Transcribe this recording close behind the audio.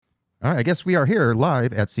All right, I guess we are here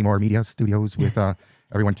live at Seymour Media Studios with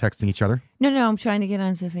everyone texting each other. No, I'm trying to get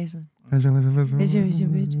onto Facebook.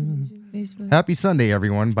 Happy Sunday,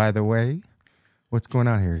 everyone, by the way. What's going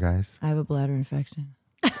on here, guys? I have a bladder infection.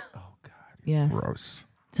 Oh, God. Yes. Gross.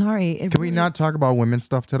 Sorry. Can we not talk about women's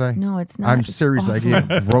stuff today? No, it's not. I'm serious. I get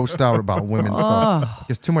grossed out about women's stuff.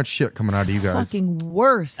 There's too much shit coming out of you guys. Fucking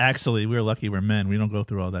worse. Actually, we're lucky we're men. We don't go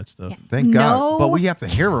through all that stuff. Thank God. But we have to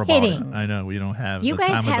hear about it. I know. We don't have You the guys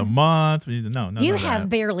time of have- the month. No. You have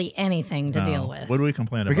barely anything to deal with. What do we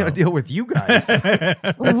complain We about? got to deal with you guys.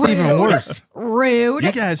 That's even worse. Rude.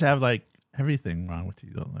 You guys have like everything wrong with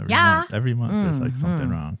you, though. Every month there's like something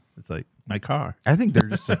wrong. It's like my car. I think they're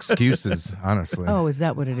just excuses, honestly. Oh, is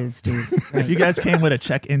that what it is, Steve? If you guys came with a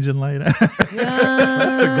check engine light,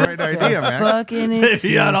 That's a great idea, Max. Fucking it'd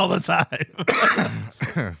be on excuse. all the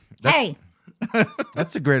time. Hey,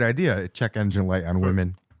 That's a great idea. Check engine light on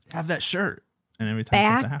women. Have that shirt, and every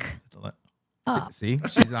time something Back happens, it's a light. See,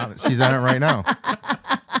 she's on it. She's on it right now.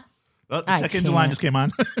 Oh, the I check engine line can't. just came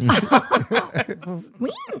on.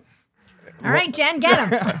 all right, Jen, get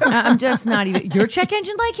him. I'm just not even. Your check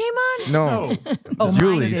engine light came on? No, Oh, mine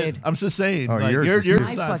Julie's. did. I'm just saying. Oh, like, yours yours is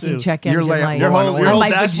My is on fucking too. check Your engine light- light. your whole- your on whole my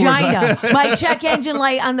dashboard's vagina. My check engine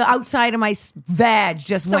light on the outside of my vag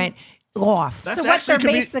just went off. That's So what actually they're could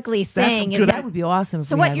be- basically that's a saying is good That would be awesome. if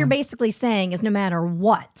So we what had you're one. basically saying is no matter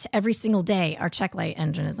what, every single day our check light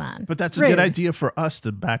engine is on. But that's a Rude. good idea for us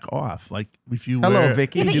to back off. Like if you Hello, wear,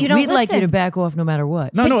 Vicky. Yeah, but you don't We'd like you to listen. back off no matter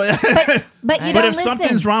what. No. But you But don't if listen.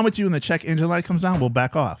 something's wrong with you and the check engine light comes on, we'll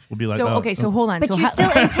back off. We'll be like, So oh, okay, so hold on. But so you still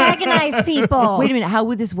antagonize people. Wait a minute. How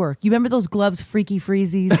would this work? You remember those gloves, Freaky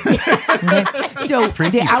Freezies? Okay. So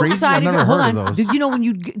Freaky the Freezies? outside I've of never it, hold heard on. of those. You know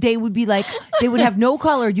when they would be like they would have no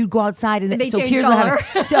color. You'd go outside and They so change here's color. what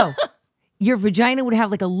happened. So your vagina would have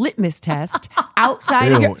like a litmus test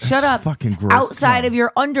outside of Ew, your shut that's up fucking gross. outside Come of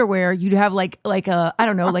your underwear. You'd have like a I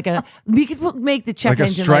don't know like a we could make the check Like a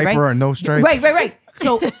engine stripe light, right? or a no stripe? Right.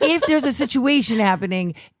 So if there's a situation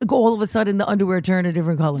happening, all of a sudden the underwear turn a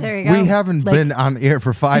different color. There you go. We haven't been on air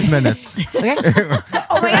for 5 minutes. Okay. So,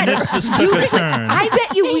 oh my god, This just you took a could- turn. I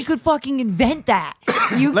bet you we could fucking invent that.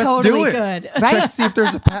 You Let's totally do it. could. Right? Let's see if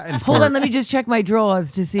there's a patent Hold for on, it. let me just check my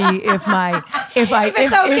drawers to see if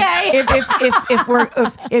it's okay. if we're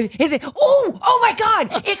is it oh my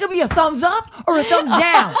god, it could be a thumbs up or a thumbs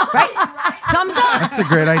down, right? Thumbs up, That's a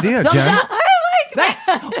great idea, thumbs Jen. up, right?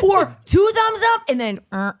 Or 2 thumbs up and then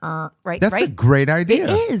right, That's right? a great idea.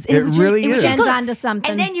 It is. It would really would is. Jen's look, onto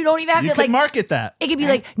something. And then you don't even have you to could like market that. it could be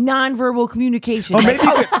like nonverbal communication. Oh, like, maybe you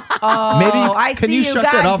could, maybe I can see you you, shut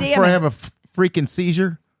that off goddamn before I it. have a freaking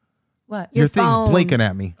seizure? What? Your thing's phone. blinking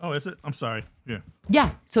at me. Oh, is it? I'm sorry. Yeah.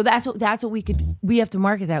 Yeah, so that's what we have to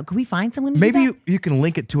market that. Could we find someone to do Maybe that? you can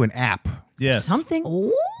link it to an app Yes. Something.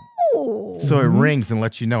 Ooh. so it rings and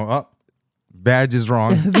lets you know, oh, badge is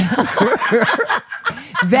wrong.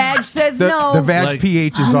 Vag says no. The badge Like-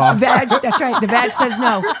 pH is off. Vag, that's right. The vag says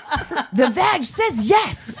no. The vag says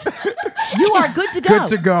yes. You are good to go. Good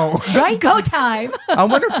to go. Right? Go time. I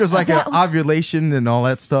wonder if there's like an ovulation and all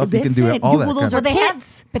that stuff. You can That's do it. all that Well, kind those of are They have,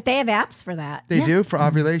 Pits. but they have apps for that. They do for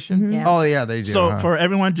ovulation? Yeah. Oh, yeah, they do. So huh? for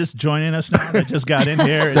everyone just joining us now that just got in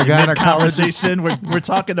here, The in gynecologist. conversation, we're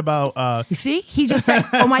talking about You see? He just said,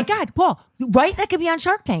 oh my God, Paul, right? That could be on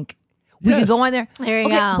Shark Tank. We Yes. could go on there. There you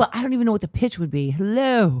okay, go. But I don't even know what the pitch would be.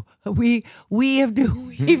 Hello. We've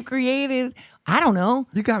created, I don't know,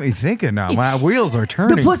 You got me thinking now. My wheels are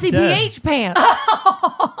turning. the pussy Yeah. pH pants.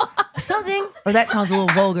 Something. Or that sounds a little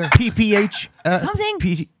vulgar. PPH. Something.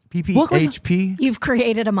 PPHP. You've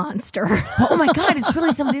created a monster. Oh my God, it's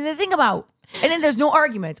really something to think about. And then there's no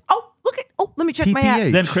arguments. Let me check my app.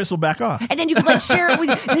 PPH. then Chris will back off. And then you could like share it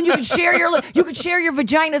with then you could share your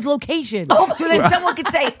vagina's location. So then someone could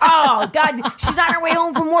say, oh God, she's on her way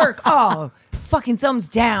home from work. Oh, fucking thumbs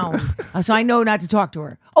down. So I know not to talk to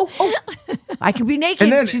her. Oh, I could be naked.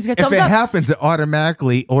 And then She's got if thumbs it up. happens, it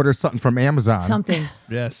automatically orders something from Amazon. Something.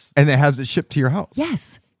 Yes. And it has it shipped to your house.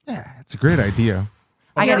 Yes. Yeah, it's a great idea.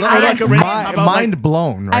 I got like a ring- how about Mind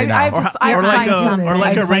blown right now. I have to I have to like fine-tune a this. or I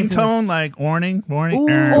like a have to fine-tune this. ringtone, like warning.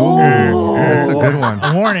 That's a good one.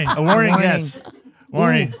 A warning. Yes.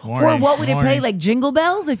 Warning. Or what would it play? Like Jingle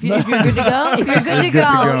Bells if you're good to go? If you're good to Good to go.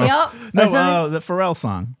 go. Yep. No, or something? the Pharrell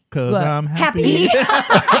song. Cause What? I'm happy.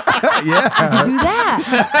 Happy. Yeah. Do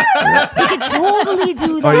that. You could totally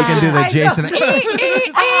do that. Or you can do the Jason.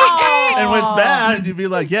 And what's bad, you'd be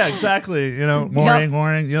like, yeah, exactly. You know,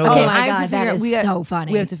 warning. You know, Oh Okay, my I have God, to that figure out- is we got- so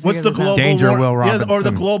funny. We have to figure what's the this out. global Danger, Will or the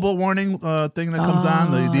Robinson. global warning thing that comes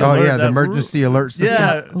on? The Oh, alert, yeah, the that- emergency alert system.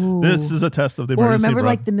 Yeah, Ooh. this is a test of the Or emergency. remember bro.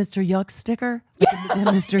 like the Mr. Yuck sticker? The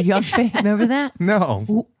Mr. Yuck face. Remember that? No.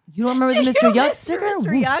 Ooh, You don't remember the Mr. don't Yuck miss sticker? Mr.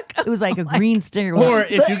 Oof. Yuck? It was like a green sticker. Or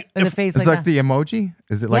if you, in the face It's like like that. the emoji.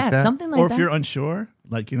 Is it like yeah, that? something like or that. if you're unsure,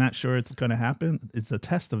 like you're not sure it's going to happen, it's a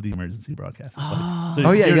test of the emergency broadcast. So Oh if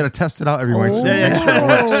yeah, you you're- got to test it out every once.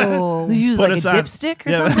 Oh. you use put like a us on- dipstick or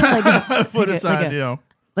Yeah. something? Like put like aside, like a, you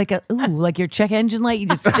know. like your check engine light. You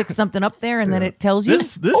just stick something up there and then it tells you.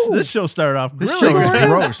 This show started off This really show is good.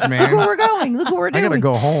 gross, Look man. where we're going. Look what we're I doing. gotta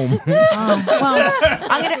go home. Well,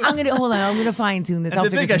 I'm gonna hold on. I'm gonna fine tune this. And I'll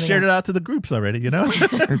to think I shared it out to the groups already, you know?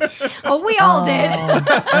 Oh, we all did.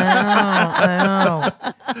 I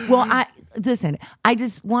know. Well, listen. I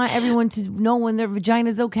just want everyone to know when their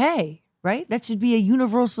vagina's okay, right? That should be a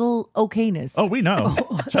universal okayness. Oh, we know.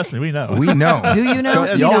 Trust me, we know. We know. Do you know?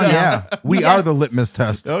 So, You oh don't know. yeah, we are the litmus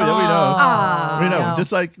test. Oh, yeah, we know. We know. no.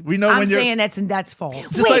 Just like we know I'm when you're. saying that's false.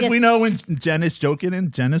 Just Wait like a we s- know when Jen is joking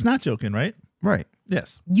and Jen is not joking, right? Right.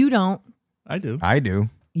 Yes, You don't. I do. I do.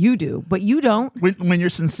 You do, but you don't. When you're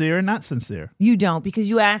sincere and not sincere. You don't because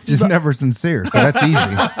you asked. Just me, never sincere. So that's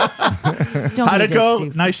easy. don't How'd be a it dick, go?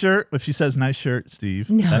 Steve. Nice shirt. If she says nice shirt, Steve,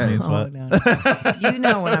 No, that means what? no. You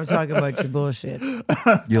know when I'm talking about your bullshit.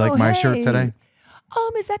 You like Oh, my shirt hey. today?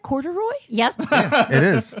 Is that corduroy? Yes. It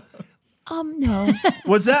is. No.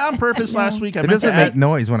 Was that on purpose last week? I It meant to doesn't make add,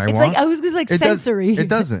 noise when I It's walk. like I was like It does- sensory. It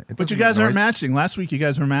doesn't. It but you doesn't guys make aren't noise. matching. Last week you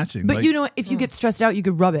guys were matching. But Like, you know, if you get stressed out, you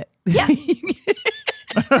could rub it. Yeah.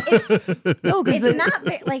 No, because It's not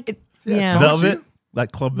like. Yeah. velvet,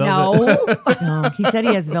 like club velvet. No. No, he said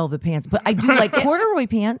he has velvet pants, but I do like corduroy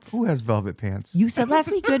pants. Who has velvet pants? You said last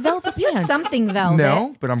week you had velvet pants. Something velvet.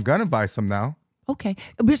 No, but I'm gonna buy some now. Okay,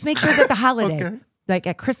 just make sure it's at the holiday, Okay. like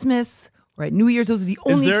at Christmas or at New Year's. Those are the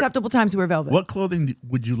only there- acceptable times to wear velvet. What clothing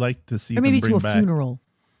would you like to see Or maybe them to bring a back? funeral.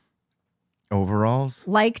 Overalls,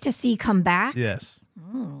 Like to see come back. Yes.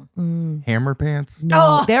 hammer pants.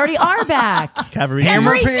 No, they already are back. Cavalry.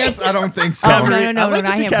 Hammer shoes. pants? I don't think so. Oh, Cavalry- no, I'd like to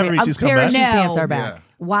not see him. Cavalry shoes come back. Parachute No. pants are back. Yeah.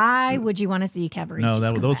 Why would you want to see Cavalry? No, just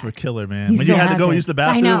come those back? were killer, man. He When you still had to has go it. use the I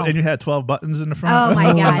bathroom know. and you had 12 buttons in the front. Oh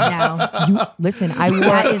my God, no. Listen, I wore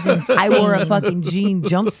That is I wore a insane. fucking jean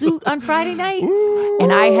jumpsuit on Friday night,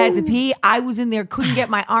 and I had to pee. I was in there, couldn't get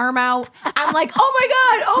my arm out. I'm like, oh my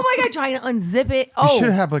god, trying to unzip it. You Oh,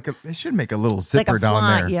 should have they should make a little like zipper a down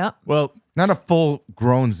fly. there. Yep. Well, Not a full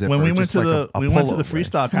grown zipper. when we went just to like the a we went to the pullover.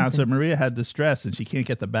 freestyle concert, Maria had distress and she can't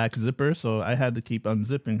get the back zipper, so I had to keep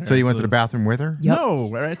unzipping her. So you went to the bathroom with her? Yep. No,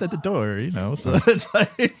 right at the door, you know. So it's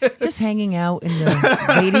like Just hanging out in the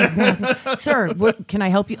ladies' bathroom. Sir, can I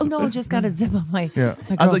help you? Oh no, just got to zip up my. Yeah.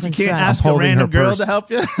 My I was like, you girlfriend's can't dress. ask a holding random her girl purse. to help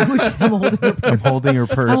you. I'm holding her. I'm holding her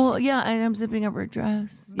purse. Oh yeah, and I'm zipping up her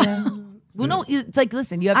dress. Yeah. Well, no, it's like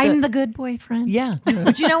listen, you have to. I'm the good boyfriend. Yeah,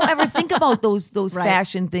 but you don't ever think about those Right.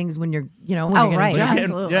 fashion things when you're when Oh, you're getting right. dressed.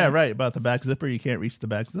 Absolutely. Yeah, right. About the back zipper, you can't reach the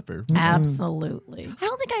back zipper. Absolutely. I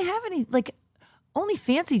don't think I have any like only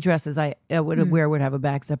fancy dresses I would wear would have a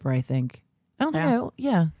back zipper. I think I don't think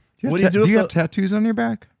Yeah. yeah. What do you do Do if you have the- tattoos on your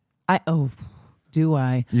back? Do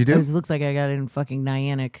I? You do? It looks like I got it in fucking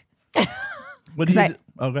Niantic. What do 'Cause you I- do?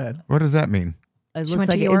 Oh, go ahead. What does that mean? It She looks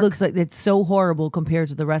went to like it York? looks like it's so horrible compared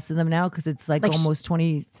to the rest of them now because it's like Like almost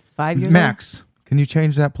 25 years Max, can you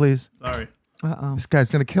change that, please? Sorry. old. Uh-oh. This guy's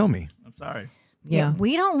gonna kill me. I'm sorry. Yeah.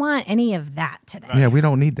 We don't want any of that today. Yeah, we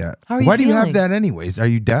don't need that. How are you Why do you have feeling? that anyways? Are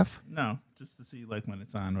you deaf? No, just to see like when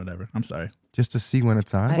it's on, whatever. I'm sorry. Just to see when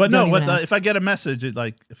it's on? I- Well, no. don't What even ask. if I get a message? It,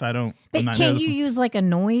 like if I don't, But I'm not can't notifi- you use like a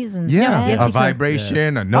noise and Yeah, Yes, a you can.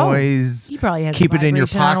 vibration, a noise. He probably has Keep a it in your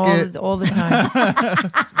vibration on pocket. all the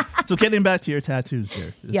time. So getting back to your tattoos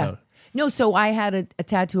here. Yeah. No, so I had a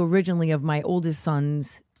tattoo originally of my oldest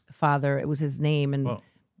son's father. It was his name and Well,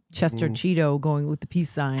 Chester Cheeto going with the peace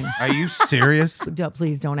sign. Are you serious?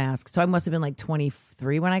 Please don't ask. So I must have been like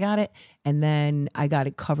 23 when I got it. And then I got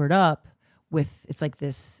it covered up with, it's like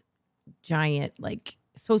this giant, like,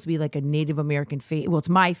 it's supposed to be like a Native American face. Well, it's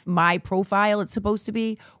my profile. It's supposed to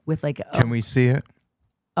be with like, Can we see it?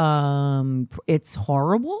 it's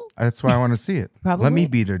horrible. That's why I want to see it. Probably. Let me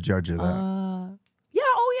be the judge of that. Yeah.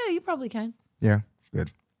 Oh yeah. You probably can. Yeah,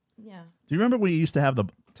 good. Yeah. Do you remember we used to have the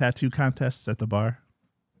tattoo contests at the bar?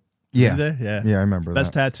 Yeah, There? Yeah. yeah, I remember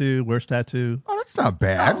Best that. tattoo, worst tattoo. Oh, that's not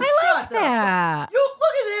bad. I like that. You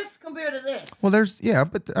look at this compared to this. Well,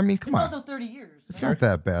 but I mean, come on, 30 years. it's not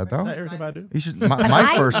that bad Is that though. Erica Badu? You should. My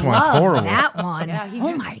I first one's love horrible. That one. Yeah, he Oh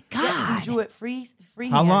drew- my Yeah, God. he drew it free.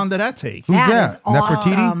 How long did that take? Who's That that? is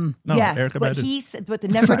awesome. Nefertiti? No, yes, Erica but Badu. he said, but the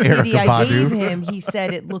not Nefertiti Erykah I Badu. gave him, he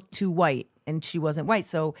said it looked too white, and she wasn't white.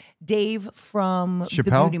 So Dave from The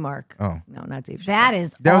Chappelle? Beauty Mark. Oh. No, not Dave. That Chappelle.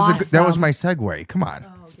 is That was awesome. that was my segue. Come on,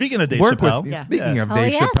 Speaking of Dave work Chappelle, with. Yeah. Speaking of Oh,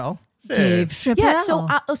 Dave yes. Chappelle, Dave Chappelle.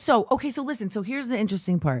 Yeah. So okay. So listen. So here's the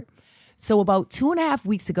interesting part. So about 2.5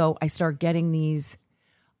 weeks ago, I start getting these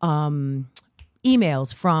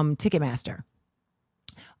emails from Ticketmaster.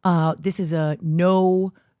 This is a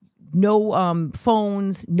no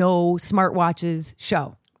phones, no smartwatches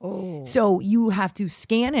show. Oh. So you have to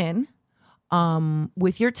scan in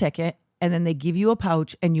with your ticket, and then they give you a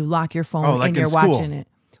pouch, and you lock your phone, like and in you're school. watching it.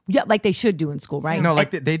 Yeah, like they should do in school, right? No,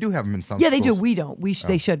 like they do have them in some. Yeah, they do. schools. We don't.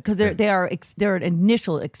 They should, because they're an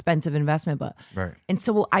initial expensive investment, but Right. And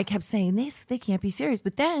so I kept saying they can't be serious.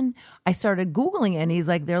 But then I started Googling it,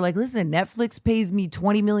 and they're like, listen, Netflix pays me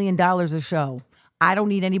 $20 million a show. I don't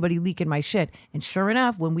need anybody leaking my shit. And sure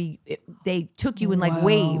enough, when they took you in like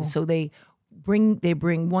waves, so they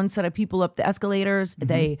bring one set of people up the escalators.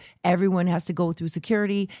 Everyone has to go through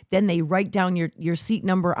security. Then they write down your seat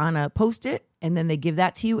number on a Post-it, and then they give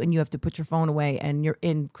that to you, and you have to put your phone away. And you're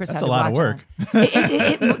in. Chris That's had a to lot watch of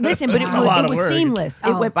work. Listen, but it lot of was work. seamless.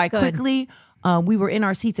 Oh, It went by good. quickly. We were in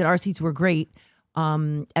our seats, and our seats were great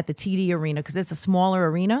at the TD Arena, because it's a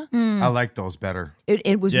smaller arena. I like those better.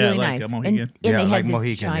 It was Yeah, really like nice. a And Mohegan. they Yeah, had like this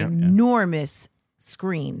Mohegan, yeah. ginormous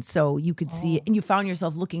screen, so you could see it, and you found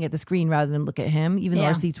yourself looking at the screen rather than look at him, even though Yeah.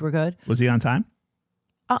 our seats were good. Was he on time?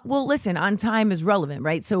 Well, listen, on time is relevant,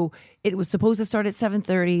 right? So it was supposed to start at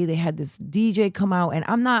 7:30. They had this DJ come out, and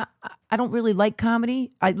I don't really like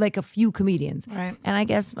comedy. I like a few comedians. Right.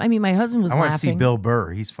 And my husband was I want to see laughing. Bill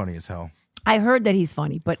Burr. He's funny as hell. I heard that he's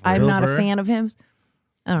funny, but I'm Bill not Burr? a fan of him.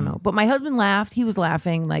 I don't know. But my husband laughed. He was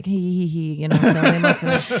laughing like he, you know, so they must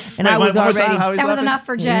have, and I was One more time, already, how he's That was laughing? enough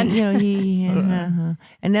for Jen. you know,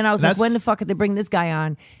 and then I was like, That's- when the fuck did they bring this guy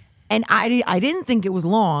on? And I didn't think it was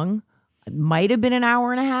long. It might have been an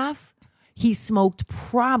hour and a half. He smoked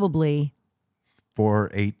probably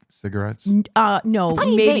 8 cigarettes. no, thought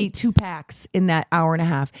he maybe vapes. 2 packs in that hour and a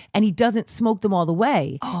half, and he doesn't smoke them all the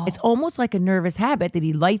way. It's almost like a nervous habit that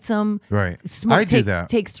he lights them. Right. I do that.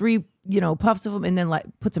 Takes 3, puffs of them, and then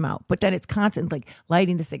puts them out. But then it's constant, like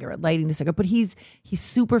lighting the cigarette. But he's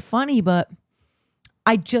super funny. But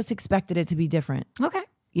I just expected it to be different. Okay.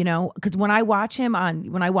 Because when I watch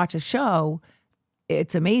a show,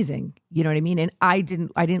 it's amazing. You know what I mean? And I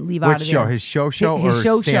didn't leave out Which of show? there. His show or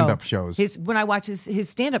stand-up shows? When I watch his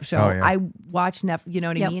stand-up show, Oh, yeah. I watch Netflix. You know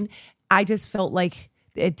what I Yep. mean? I just felt like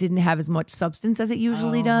it didn't have as much substance as it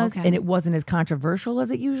usually does, okay. and it wasn't as controversial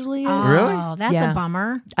as it usually is. Really? Oh, that's Yeah. a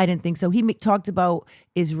bummer. I didn't think so. He talked about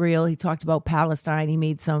Israel. He talked about Palestine. He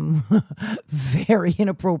made some very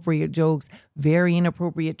inappropriate jokes, very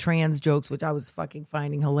inappropriate trans jokes, which I was fucking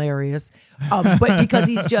finding hilarious. But because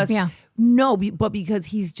he's just Yeah. but because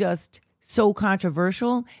he's just so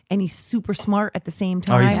controversial, and he's super smart at the same Oh,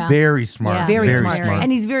 time. he's very smart. Yeah. Very, smart. smart.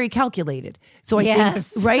 And he's very calculated. So I Yes.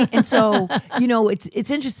 think, right? And so,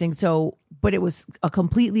 it's interesting. So, but it was a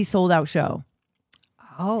completely sold out show.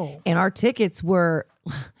 Oh. And our tickets were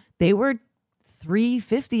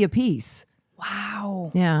 $350 a piece.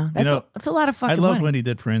 Wow. Yeah. That's a lot of fucking I loved money. when he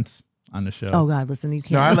did Prince on the show. Oh God, listen, you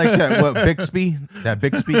No, I can't. like that. Bixby? That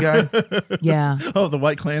Bixby guy? Yeah. Oh, the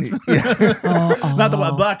White Klansman? Not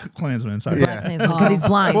the Black Klansman. Sorry. Yeah. Because he's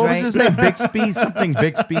blind, What right? was his name?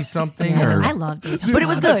 Bixby something? Or, I loved it. But it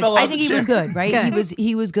was good. fell I off think the he was chair. good, right? Good.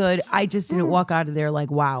 He was good. I just didn't walk out of there like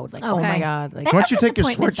wowed. Like, oh my Okay. God. Like, That's Why don't you a take your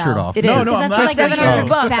disappointment, sweatshirt though. off? it No, is. no, I'm Because not that's saying- like $700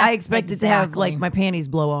 bucks. Exact- I expected to have like exactly. my panties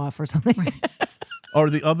blow off or something. Or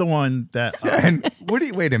the other one that And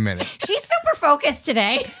wait a minute. She's super focused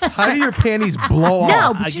today. How do your panties blow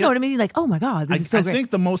No, off? but you know what I mean? Like, oh my God, this is so I great. think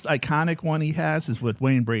the most iconic one he has is with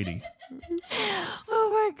Wayne Brady.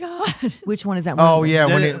 Oh my God. Which one is that? Oh one? yeah,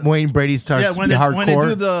 when Yeah. Wayne Brady starts Yeah, to when be they, hardcore. when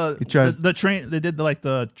they do He tries- the train, they did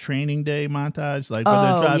the training day montage, like when Oh,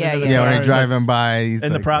 they're driving yeah, to the yeah. yeah, when car, they're driving by, he's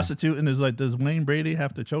and the like, prostitute, and there's like, does Wayne Brady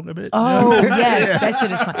have to choke a bit? Oh yes, that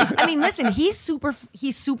shit is fun. I mean, listen, he's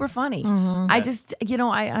super funny. I just,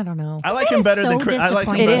 I don't know. I like That him is better so than Chris. I like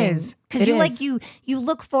him It better. is. Because It you is. you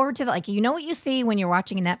look forward to like what you see when you're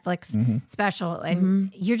watching a Netflix special,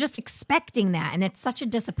 and you're just expecting that, and it's such a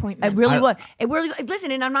disappointment. It really was. It really.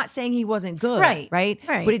 Listen, and I'm not saying he wasn't good, Right, right?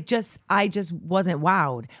 right. But I just wasn't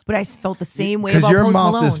wowed. But I felt the same way because about your Post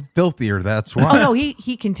mouth Malone. is filthier. That's why. Oh no, he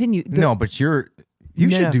continued. No, but you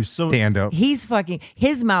should no. do stand up. He's fucking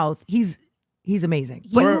his mouth. He's amazing.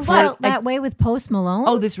 you But felt that way with Post Malone.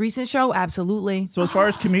 oh, this recent show, absolutely. So as far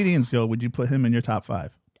as comedians go, would you put him in your top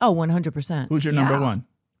 5? Oh, 100%. Who's your number one?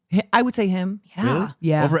 I would say him. yeah. Really?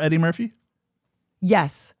 Yeah. Over Eddie Murphy?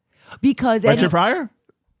 Yes, because Richard Eddie, Pryor?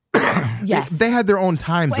 yes, They had their own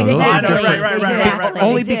times. though. Exactly. Those are different. Right. Exactly.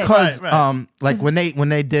 Only They did. because, Right. like when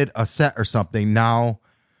they did a set or something, now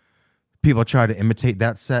people try to imitate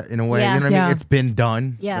that set in a way. Yeah. You know what I Yeah. mean? It's been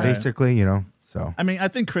done. Yeah. Basically, So I mean, I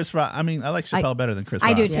think Chris Rock. I mean, I like Chappelle better than Chris Rock.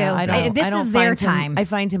 I do too. Yeah, This I don't is their find him- time. I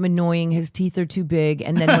find him annoying. His teeth are too big,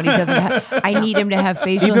 and then when he doesn't, I need him to have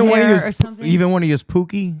facial even when he hair was or something. even when he was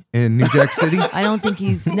Pookie in New Jack City. I don't think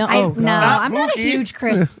he's no. I, oh, God. no, I'm not a Mookie. huge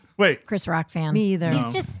Chris Wait, Rock fan. Me either.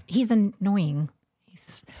 He's annoying.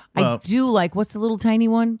 I Well- do like what's the little tiny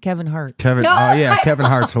one? Kevin Hart. Kevin, No, oh yeah, Kevin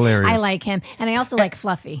Hart's hilarious. I like him, and I also like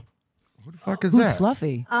Fluffy. Who the fuck is Who's that?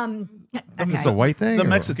 Fluffy? Is this a white thing? the or-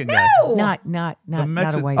 Mexican guy. Not a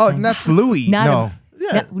Mexi- white Oh, thing. that's Louis. Not no.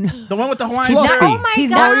 Yeah, No, the one with the Hawaiian Fluffy. shirt. Oh my He's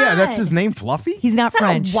god! not- Oh yeah, that's his name, Fluffy. He's not It's not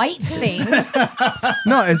French. a white thing.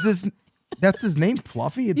 No, is this? That's his name,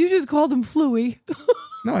 Fluffy. You just called him Fluey.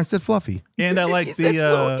 No, I said Fluffy. And I like said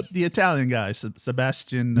the Italian guy,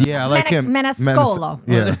 Sebastian. Yeah, I like him. Menescolo.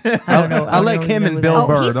 Yeah, I don't know. I like him and Bill Oh,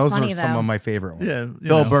 Burr. he's Those funny, are some though. of my favorite ones. Yeah, you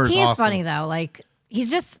Bill know. Burr's He is awesome. funny though. Like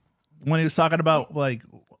he's just. When he was talking about like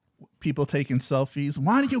people taking selfies,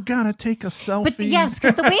 why do you gotta take a selfie? But yes,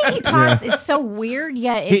 because the way he talks, it's so weird.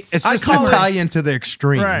 Yet It's I just call it- Italian to the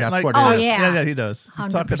extreme. Right, That's like, what Oh, it is. yeah. yeah, he does.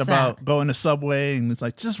 He's talking 100%. about going to Subway, and it's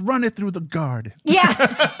like just run it through the garden. yeah.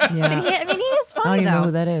 Yeah. I mean, he is I don't funny even know though.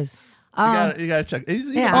 who that is. You gotta check.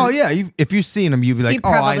 yeah. Oh yeah, if you've seen him, you'd be like, You oh,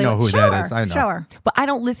 I probably- know who sure, that is. I know. Sure. But I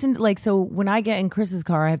don't listen to, like, so when I get in Chris's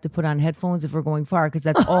car, I have to put on headphones if we're going far because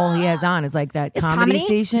that's all he has on is like that Is comedy comedy?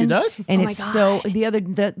 station. He does? And Oh my it's God.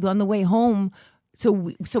 so on the way home. So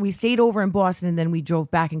we stayed over in Boston and then we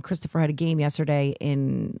drove back and Christopher had a game yesterday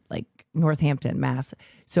in like Northampton, Mass.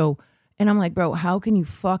 So, and I'm like, bro, how can you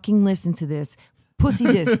fucking listen to this? Pussy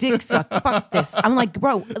this, dick suck, fuck this. I'm like,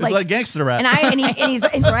 bro, It's like gangster rap. and he's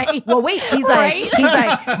Right. Well, wait. He's Right.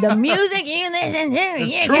 like the music you listen to.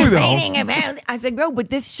 You're true, though. complaining about. I said, bro,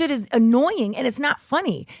 but this shit is annoying and it's not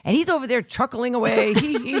funny. And he's over there chuckling away.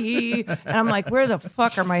 Hee hee hee. And I'm like, where the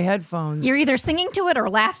fuck are my headphones? You're either singing to it or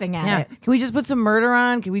laughing at Yeah. it. Can we just put some murder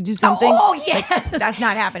on? Can we do something? Oh yes. That's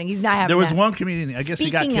not happening. He's not having There was that. one comedian. I guess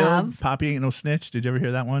he got Speaking killed. of- Poppy ain't no snitch. Did you ever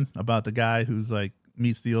hear that one about the guy who's like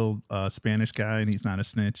meets the old Spanish guy and he's not a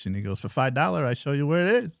snitch and he goes for $5 I show you where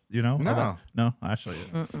it is. You know? No, I'll show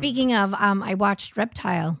you. Speaking of, I watched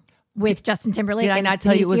Reptile with Justin Timberlake. did I and not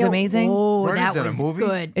tell you it was Benicio. amazing? Oh, Where that is it, a was movie?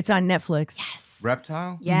 good. It's on Netflix.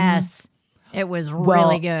 Reptile. Yes, it was Well,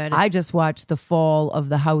 really good. I just watched The Fall of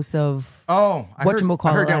the House of. Oh, I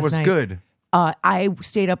Whatchamacallit heard that last was night. good. I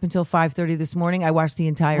stayed up until 5:30 this morning. I watched the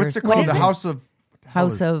entire. What's it what called? is The it? House of.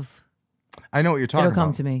 House of. I know what you're talking It'll about.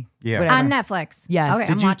 come to me. Yeah. Whatever. on Netflix. Yes. Okay,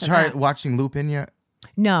 Did I'm Did you watching try that. watching Lupin yet?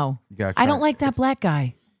 No, You gotta I try don't it. like that black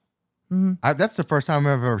guy. That's the first time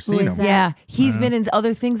I've ever seen is him. that? Yeah, he's been in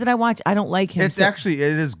other things that I watch. I don't like him. It's So- actually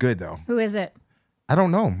it is good though. Who is it? I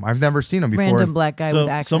don't know. I've never seen him before. random black guy with So,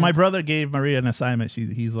 accent. so my brother gave Maria an assignment.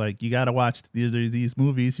 He's like, you got to watch these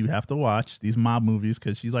movies. You have to watch these mob movies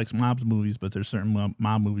because she likes mob movies, but there's certain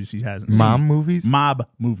mob movies she hasn't Mom seen. movies. Mob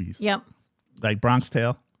movies. Yep. Like Bronx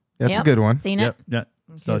Tale. That's Yep. a good one. Seen it? Yep. Yep.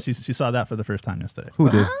 So she saw that for the first time yesterday. Who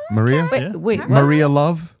did? Maria. wait, Yeah. wait, what? Maria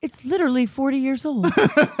Love. It's literally 40 years old.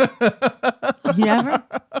 You never?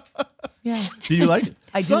 Yeah, Do you like it?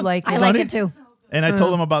 I do Son- like I it. like it too. And I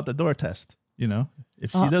told him about the door test. You know,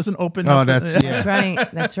 if she doesn't open Oh, up, that's yeah. That's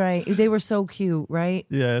right. That's right. They were so cute, right?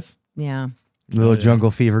 yes. Yeah. Little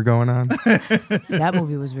jungle fever going on. That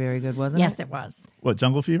movie was very good, wasn't Yes, it? it was. What,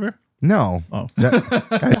 Jungle Fever? No. Oh. I said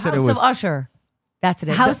it House was. of Usher. That's it.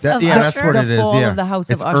 House The- of yeah, Usher. that's what The it is. Fall Yeah, of the House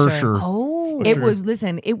it's of Usher. Oh, It was.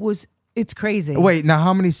 Listen, it's crazy. Wait, now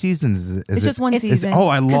how many seasons is it? It's just one Is- season. oh,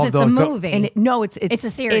 I love it's a those. movie. And it's It's a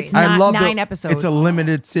series. It's I not love 9 episodes. It's a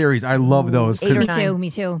limited series. I love those. 8 or 'cause 9. me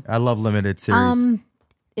too. I love limited series.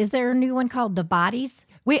 Is there a new one called The Bodies?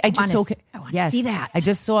 Wait, I just wanna saw. s- I wanna Yes, see that. I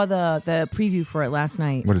just saw the preview for it last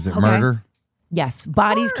night. What is it? Okay. Murder? Yes,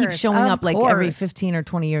 bodies keep course, showing of up like every course. 15 or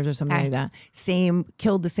 20 years or something Okay. like that. Same,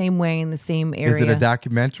 killed the same way in the same area. Is it a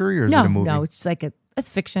documentary or is no, it a movie? no, it's like it's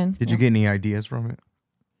fiction. Did you get any ideas from it?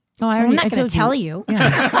 Oh, I I'm already, not I going told to tell you.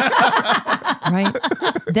 right?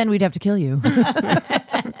 Then we'd have to kill you.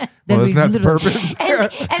 Then Well, isn't that the literally- purpose?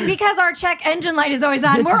 And because our check engine light is always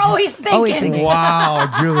on, we're always thinking. Always thinking. Wow,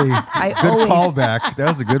 Julie. Good always- callback. That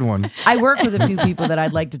was a good one. I work with a few people that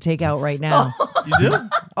I'd like to take out right now. You do?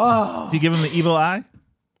 Oh. Do you give him the evil eye?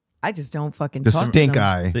 I just don't fucking The talk to stink them.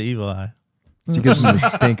 eye. The evil eye. She gives him the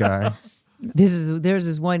stink eye. There's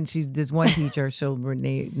this one. This one teacher. She'll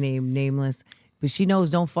name nameless, but she knows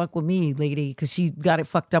don't fuck with me, lady, because she got it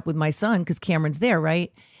fucked up with my son because Cameron's there,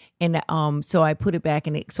 right? And so I put it back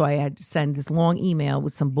in it. So I had to send this long email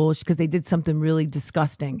with some bullshit because they did something really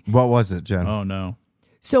disgusting. What was it, Jen? Oh, no.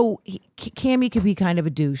 So Cammy could be kind of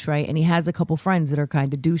a douche, right? And he has a couple friends that are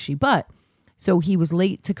kind of douchey, but so he was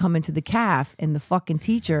late to come into the caf, and the fucking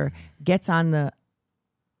teacher gets on the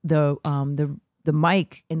the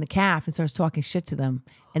mic in the calf and starts talking shit to them.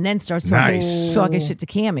 And then starts talking shit to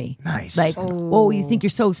Cammy. Nice. Like, oh, you think you're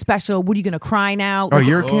so special. What are you going to cry now? Oh,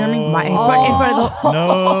 you're Cammy? In front of the... No,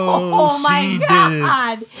 Oh my she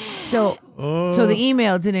God. So the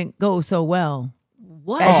email didn't go so well.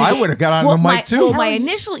 What? Oh, I would have got on the mic too. Well, my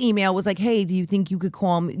initial email was like, hey, do you think you could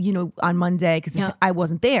call me, on Monday? Because I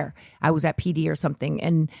wasn't there. I was at PD or something.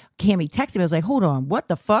 And Cammy texted me. I was like, hold on, what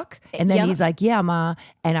the fuck? And then he's like, yeah, ma.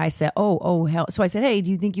 And I said, oh, hell. So I said, hey, do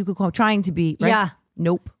you think you could call? Trying to be, right? Yeah.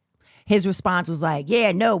 Nope. His response was like,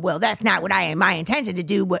 yeah, no, well, that's not what my intention to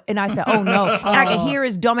do. And I said, oh, no. And I could hear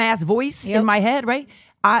his dumbass voice in my head, right?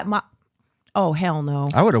 Oh, hell no.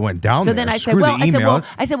 I would have went down So there. then I Screw said, the email.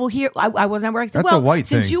 well, here, I wasn't where I said, That's a white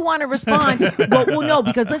since thing. you want to respond, well, no,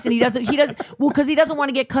 because listen, because he doesn't want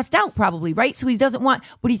to get cussed out probably, right? So he doesn't want,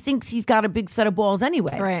 but he thinks he's got a big set of balls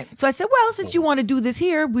anyway. Right. So I said, well, since you want to do this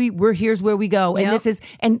here, here's where we go. And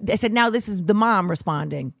and I said, now this is the mom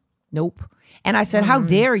responding. Nope. And I said, how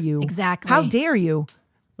dare you? Exactly. How dare you?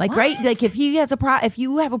 Like, right? Like, if he has if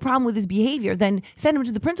you have a problem with his behavior, then send him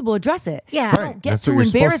to the principal, address it. Yeah. Don't get That's to what you're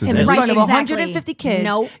embarrass supposed him to in do. front of Right, 150 kids,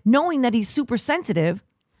 Nope. knowing that he's super sensitive.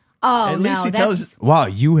 Oh, At least no. he That's, tells. Wow,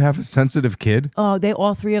 you have a sensitive kid? Oh,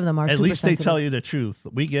 all three of them are At super least they sensitive. tell you the truth.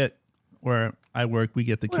 We get where I work. We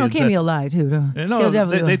get the Well, kids. Cammy will lie too. No, He'll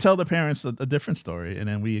definitely they lie. tell the parents a different story, and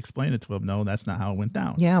then we explain it to them. No, that's not how it went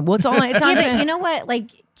down. Yeah, well, it's on. It's on. yeah, but you know what? Like,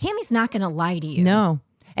 Cammy's not going to lie to you. No,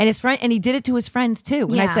 and his friend, and he did it to his friends too.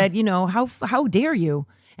 And I Yeah. said, how dare you?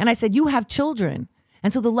 And I said, you have children.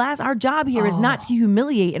 And so our job here is not to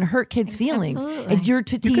humiliate and hurt kids' feelings. Absolutely. And you're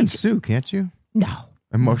to You can teach. sue, can't you? No.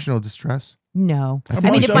 Emotional distress? No. I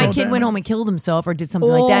mean, if my Emotional kid went home and killed himself or did something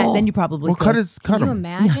like that, then you probably Well, could. cut Can you him.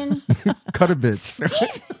 imagine? Cut a bitch.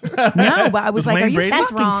 No, but I was Was like, Wayne are you Brady? That's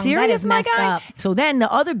fucking wrong. That serious, is my messed guy? up. So then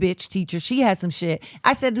the other bitch teacher, she has some shit.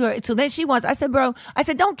 I said to her, so then I said, bro,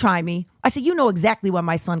 don't try me. I said, you know exactly why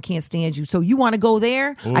my son can't stand you. So you want to go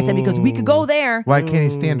there? I said, because we could go there. Why can't he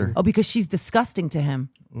stand her? Oh, because she's disgusting to him.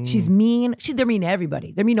 She's mean. They're mean to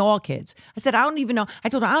everybody. They're mean to all kids. I said, I don't even know. I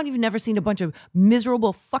told her, I don't even never seen a bunch of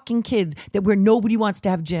miserable fucking kids where nobody wants to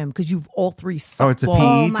have gym because you've all three suck Oh, it's a balls. PE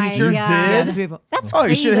Oh my teacher? God. Yeah, the three of them. That's Oh, you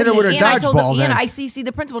crazy. should hit her with a And I told dodgeball them, then. and I CC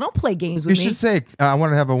the principal, don't play games You with me. should say, I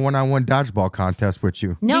want to have a one-on-one dodgeball contest with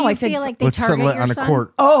you. No, Do you I said, feel like they Let's target settle it your on the son?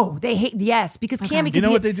 court. oh, they hate, yes, because Cammy could You know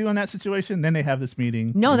be what they do in that situation? Then they have this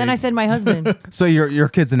meeting. No, and then they- I said my husband. So your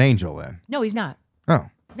kid's an angel then? No, he's not. Oh.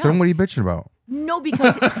 So then what are you bitching about? No,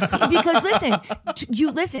 because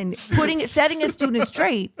listen, setting a student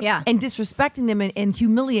straight, Yeah. and disrespecting them and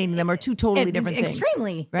humiliating them are two totally It's different things.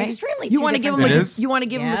 extremely, right? extremely You two want to give different them things. you want to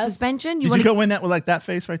give them a Yes. suspension? Did you wanna, go in that with like that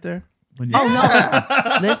face right there? When you- Oh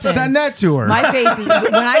no! Listen, Send that to her. my face.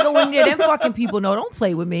 When I go in there, them fucking people know. Don't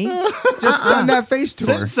play with me. Just send that face to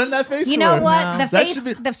her. Send that face. You to know her. what? The That face, should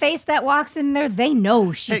be- the face that walks in there, they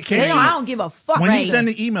know she's Hey, can They you- know I don't give a fuck. When right? you send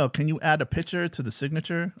the email, can you add a picture to the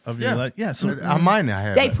signature of your like? Yeah. So On mine, I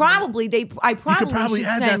have They it. probably I probably should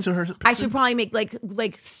add that send, to her I should probably make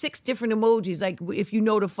like 6 different emojis, like if you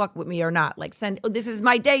know to fuck with me or not. Like send, oh, this is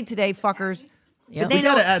my day today, fuckers. Yep. But we they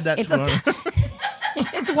gotta don't- add that it's to a- her.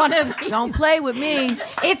 It's one of these. Don't play with me.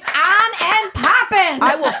 It's on and popping.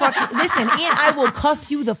 I will fuck listen, and I will cuss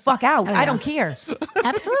you the fuck out. I don't care.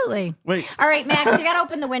 Absolutely. Wait. All right, Max, you got to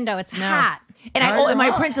open the window. It's hot. And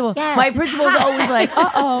my principal, Yes, my it's principal's hot. always like,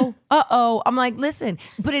 I'm like, listen,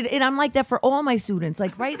 but and I'm like that for all my students.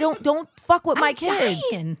 Like, right? Don't fuck with my kids.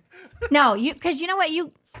 Dying. No, because you know what?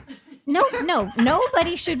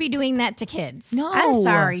 Nobody should be doing that to kids. No. I'm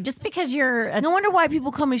sorry. Just because you're a No wonder why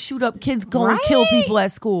people come and shoot up kids, go and kill people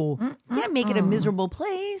at school. You can't make it a miserable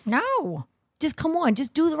place. no. Just come on,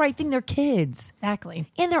 just do the right thing. They're kids, Exactly.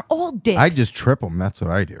 and they're all dicks. I just trip them. That's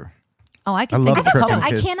what I do. I can I think love of a tripping couple. I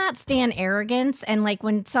kids. cannot stand arrogance and like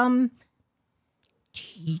when some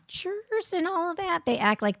teachers and all of that they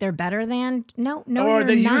act like they're better than or Or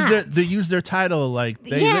they not. use their title like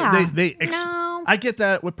Yeah. no. I get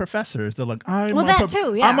that with professors. They're like, I'm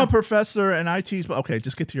yeah. a professor and I teach. But okay,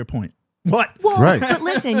 just get to your point. What? Well, Right. but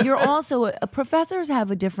listen, you're also professors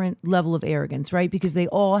have a different level of arrogance, right? Because they've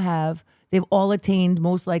all attained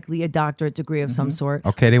most likely a doctorate degree of some sort.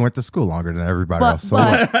 Okay, they went to school longer than everybody But, else. So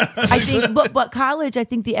what? I think, but college, I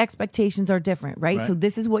think the expectations are different, right? So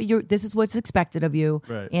this is what's expected of you,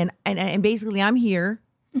 Right. and basically, I'm here,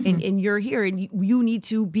 and you're here, and you need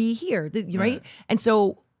to be here, right? And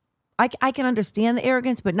so, I can understand the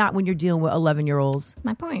arrogance, but not when you're dealing with 11-year-olds.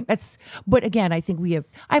 my point. But again, I think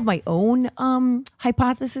I have my own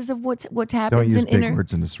hypothesis of what's happening Don't use in big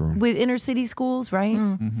words in this room. with inner city schools, right?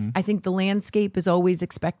 I think the landscape is always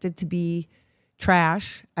expected to be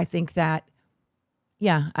trash. I think that,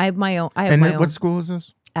 Yeah, I have my own. And then, what school is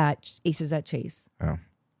this? At Aces at Chase. Oh.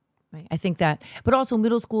 Right. I think that, but also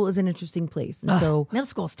middle school is an interesting place, and so Middle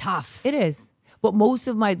school's tough. it is. But most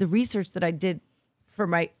of the research that I did for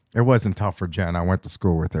my It wasn't tough for Jen. I went to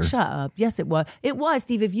school with her. shut up. Yes, it was. It was,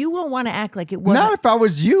 Steve. If you don't want to act like it wasn't, Not if I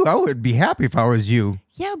was you. I would be happy if I was you.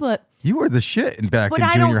 yeah, but You were the shit back in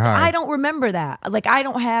I junior don't. high. I don't remember that. Like I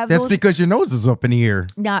don't have That's those. because your nose is up in the ear.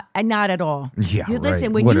 Not at all. Yeah, Listen,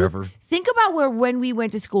 right. when Whatever. you think about when we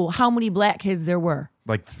went to school, how many black kids there were,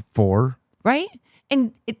 Like 4? right?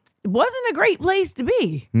 And it wasn't a great place to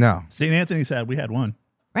be, No. St. Anthony said we had one.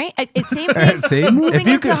 right? It's same thing. See? Moving If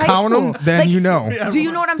you into could high count school. them, then Like, you know. Do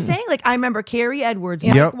you know what I'm saying? Like I remember Carrie Edwards,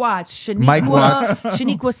 Yep. Mike Watts, Shaniqua, Mike Watts.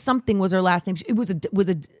 Shaniqua something was her last name. It was with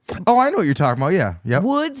a Oh, I know what you're talking about. Yeah. Yep.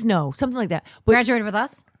 Woods, no, something like that. But Graduated with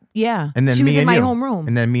us. yeah, And then she me was in and my you. homeroom.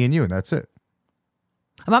 And then me and you, and that's it.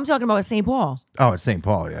 I'm talking about St. Paul. Oh, it's St.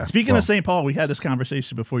 Paul, yeah. Speaking Well, of St. Paul, we had this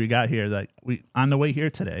conversation before you got here. That we on the way here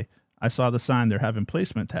today, I saw the sign they're having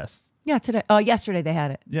placement tests. Yeah, today. Yesterday they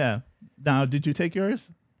had it. Yeah. Now, did you take yours?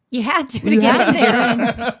 You had to You get had in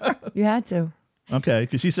to. there. You had to. Okay,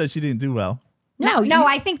 because she said she didn't do well. No,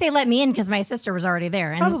 I think they let me in because my sister was already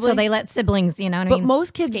there, and so Probably. they let siblings. You know what I But mean?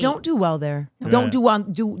 most kids skate. don't do well there. Yeah. Don't do It's well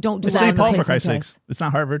on St. the Paul, for placement Christ's test. sakes. It's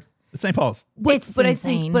not Harvard. It's St. Paul's. It's but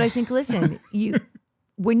insane. I think listen,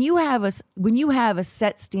 when you have a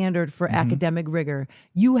set standard for academic rigor,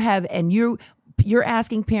 you're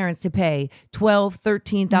asking parents to pay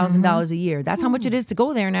 $12,000-$13,000 a year. That's how much it is to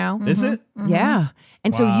go there now. Is it? Yeah.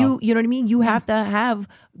 And so Wow. you know what I mean? You have to have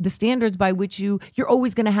the standards by which you're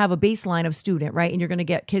always going to have a baseline of student, right? And you're going to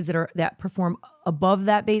get kids that perform above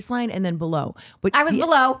that baseline and then below. But I was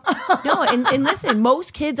below. No, and listen,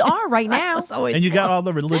 most kids are right now. It's always And you got below. all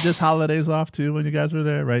the religious holidays off too when you guys were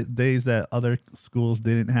there, right? Days that other schools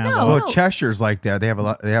didn't have. No. off. Well, Cheshire's like that. They have a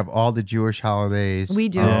lot. They have all the Jewish holidays. We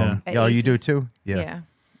do. Yeah. At Oh, you do Aces. too? Yeah.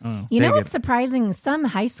 You know They what's get- surprising? Some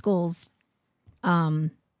high schools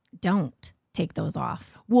don't take those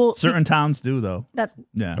off. Well, Certain towns do though. That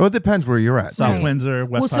Yeah. Well, it depends where you're at. South Right. Windsor,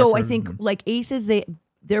 West well, so I Hartford. think like Aces,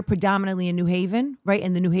 they're predominantly in New Haven, right?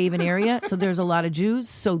 In the New Haven area. So there's a lot of Jews.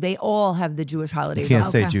 So they all have the Jewish You holidays. can't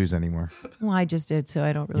off. say Okay. Jews anymore. Well, I just did, so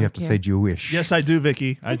I don't really You have to care. say Jewish. Yes, I do,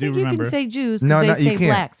 Vicky. I, I do think you remember. can say Jews No, because no, they you say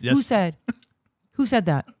can't. blacks. Yes. Who said? Who said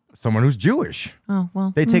that? Someone who's Jewish. Oh,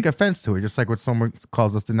 well. They take offense to it, just like when someone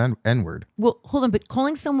calls us the N-word. Well, hold on, but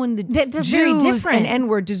calling someone the That's Jews very different. and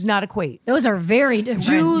N-word does not equate. those are very different.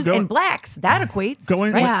 Jews Go- and blacks, that equates.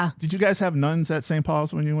 Going, right? Yeah. Did you guys have nuns at St.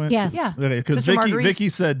 Paul's when you went? Yes. Yeah. Okay, because Sister Marguerite. Vicky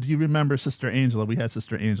said, "Do you remember Sister Angela?" We had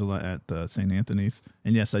Sister Angela at St. Anthony's,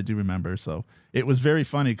 and yes, I do remember. So it was very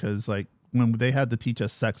funny because like when they had to teach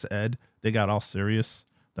us sex ed, they got all serious.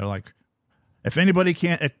 They're like, "If anybody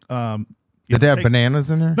can't, Did they have take- bananas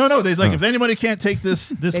in there? No, they're like, if anybody can't take this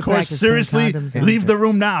They course practice putting seriously, condoms in. leave the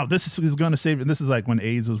room now. This is going to save it." This is like when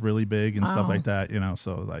AIDS was really big and stuff like that, you know.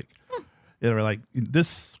 So like, they were like,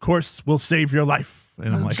 "This course will save your life,"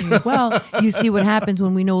 and I'm like, Well, you see what happens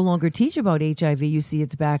when we no longer teach about HIV. You see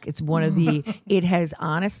it's back. It's one of the, it has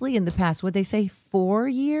honestly in the past, what they say, 4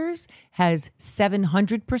 years has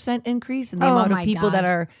 700% increase in the Oh amount of my people God. that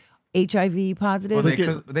are HIV positive. Well,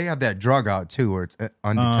 'cause they have that drug out too, where it's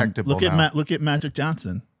undetectable look at now. look at Magic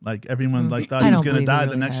Johnson. Like everyone like thought I he was don't going to believe die he the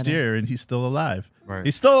really next had it. year, and he's still alive. Right.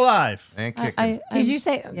 He's still alive. And kicking. Did you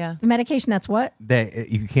say Yeah. the medication? That's what?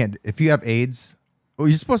 You can't if you have AIDS. Well,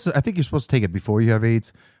 you're supposed to. I think you're supposed to take it before you have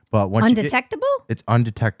AIDS, but once Undetectable? it's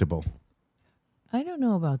undetectable. I don't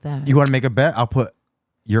know about that. You want to make a bet? I'll put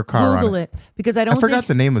your car Google on it because I don't forgot think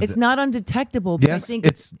the name of it's it. not undetectable. But Yes, I think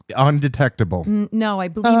it's undetectable. no, I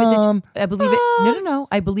believe it. I believe it. No.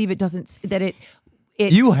 I believe it doesn't. That it.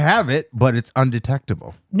 You have it, but it's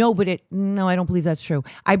undetectable. No, but no, I don't believe that's true.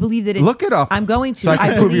 I believe that it. Look it up. I'm going to. So I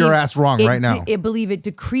can prove your believe ass wrong it right now. I believe it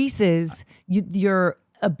decreases your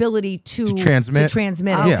ability to transmit?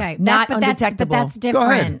 transmit it. Yeah. Okay, Not but undetectable. That's Go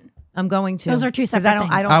ahead. different. I'm going to. Those are two 'Cause separate I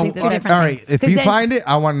don't. I things. don't think that all that's right, if 'Cause you then- find it,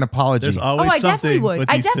 I want an apology. There's always I definitely something would. with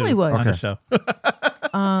I these two definitely would. on the Okay. show.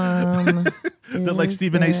 Is They're like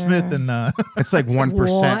Stephen A. there- Smith and It's like 1%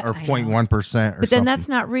 What? or I know. 0.1% or But something. then that's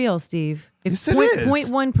not real, Steve. If Yes, it is.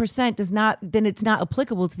 0.1% does not, then it's not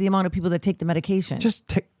applicable to the amount of people that take the medication. Just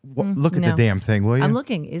take look at no. the damn thing, will you? I'm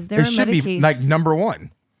looking. Is there It a should medication? be like number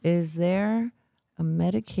one. Is there a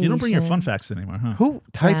medication? you don't bring your fun facts anymore, huh? Who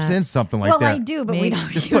types in something like Well, that? I do, but we Maybe.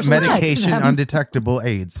 don't Just put usually medication them. undetectable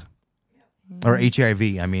AIDS or HIV.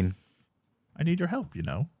 I mean, I need your help, you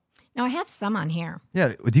know. No, I have some on here.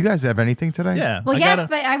 yeah. Do you guys have anything today? Yeah. Well, I yes, gotta-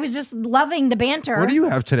 but I was just loving the banter. What do you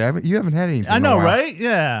have today? You haven't had anything. I in a know, while. right?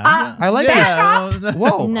 Yeah. I like yeah.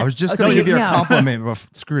 Whoa! No. I was just Oh, going to so give you a no. compliment, but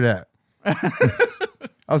screw that.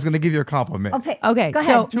 I was going to give you a compliment. Okay. Okay, Go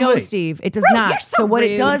so ahead. no, late. Steve, it does Rude, not. you're so what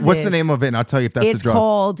rude. it does What's is the name of it? And I'll tell you if that's it's the drug.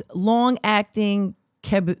 called long-acting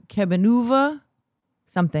Kebenuva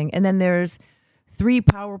something, and then there's 3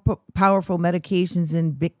 powerful medications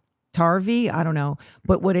in Biktarvy. I don't know,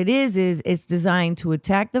 but what it is it's designed to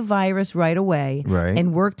attack the virus right away, Right.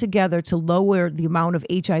 and work together to lower the amount of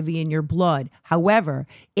HIV in your blood. However,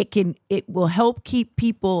 it will help keep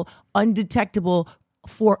people undetectable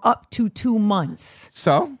for up to 2 months.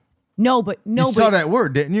 So? No, You saw that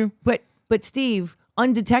word, didn't you? but Steve,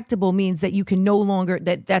 undetectable means that you can no longer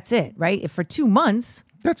that's it, right? If for 2 months.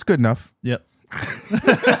 That's good enough. Yep.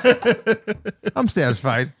 I'm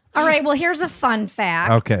satisfied. All right. Well, here's a fun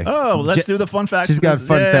fact. Okay. Oh, let's do the fun facts. She's got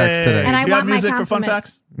fun facts today. And I you got want my music for fun compliment.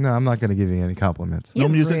 facts? No, I'm not going to give you any compliments. No You're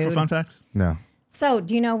music for rude. fun facts? No. So,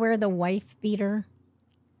 do you know where the wife beater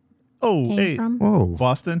Oh, came hey. from? Whoa.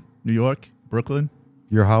 Boston, New York, Brooklyn.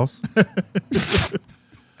 Your house?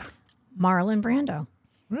 Marlon Brando.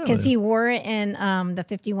 Really? Because he wore it in the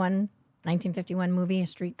 1951 movie, A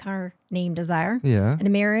Streetcar Named Desire. Yeah. And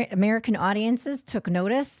American audiences took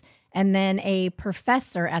notice. And then a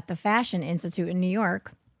professor at the Fashion Institute in New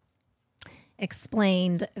York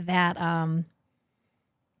explained that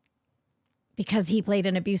because he played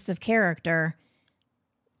an abusive character,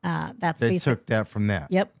 that's They basically. took that from that.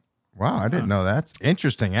 Yep. Wow, I didn't know that. It's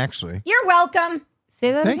interesting, actually. You're welcome.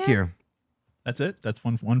 Say that Thank again? you. That's it? That's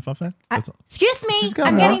one fun fact? That's all. Excuse me. She's got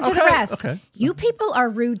I'm more. getting to the Okay, rest. okay. You people are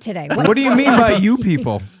rude today. What do you mean by you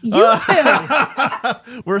people? You two.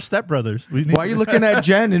 We're stepbrothers. We need Why are you looking at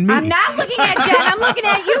Jen and me? I'm not looking at Jen. I'm looking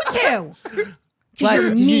at you two. 'Cause What, you're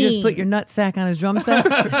did you just mean. put your nut sack on his drum set?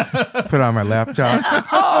 Put it on my laptop.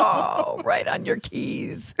 Oh, right on your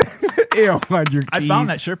keys. Ew, on your I keys. found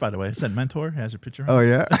that shirt, by the way. It said Mentor. It has a picture on it. Oh,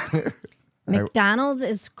 yeah? McDonald's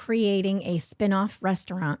is creating a spin-off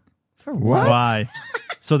restaurant. For What? Why?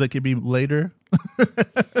 So that could be later? I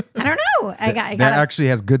don't know. I got That actually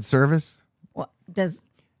has good service?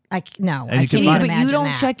 no. And I you can can't find- But imagine you don't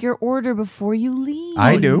that. check your order before you leave.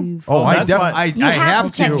 I do. Oh, I that's definitely. why- I You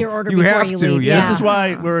have to check your order You before have you to. leave, Yeah. yeah. This is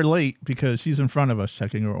why we're late, because she's in front of us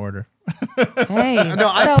checking her order. Hey. No,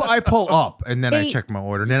 So- I pull up and then I They- check my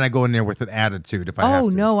order, and then I go in there with an attitude if I have Oh,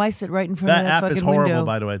 to. no, I sit right in front That of that app fucking is horrible, window.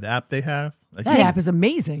 by the way. The app they have. Like, That app is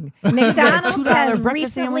amazing. McDonald's $2 has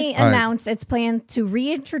breakfast recently sandwich? All right. announced its plan to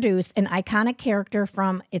reintroduce an iconic character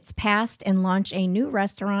from its past and launch a new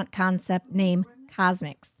restaurant concept named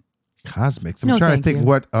Cosmics. Cosmics. I'm No, trying to thank think you.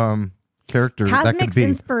 what character that could Cosmics be.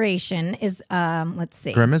 inspiration is let's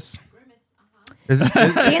see. Grimace? Is it,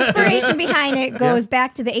 The inspiration behind it goes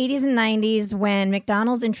back to the 80s and 90s when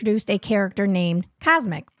McDonald's introduced a character named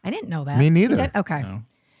Cosmic. I didn't know that. Me You neither. did? Okay. No.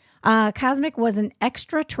 Cosmic was an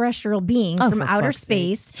extraterrestrial being Oh, from for outer fuck's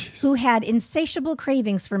sake. space who had insatiable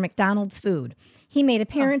cravings for McDonald's food. He made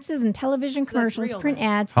appearances in television commercials, real, print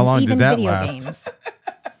ads, How long and did even that video last? games.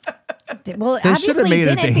 Well, they should have obviously made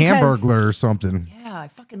it didn't the because Hamburglar or something. Yeah, I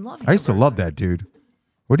fucking love it. I used to love that dude.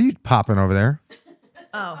 What are you popping over there?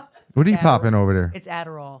 Oh, What are you popping over there? it's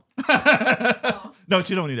Adderall. No,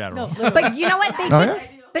 you don't need Adderall. But you know what? They Oh, just. yeah?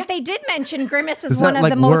 But they did mention Grimace is Does one that of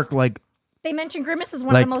like the most. work like They mentioned Grimace is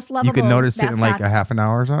one of the most lovable. you can notice it in like a mascots. half an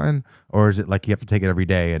hour or something? Or is it like you have to take it every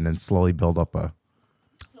day and then slowly build up a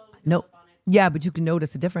Nope. Yeah, but you can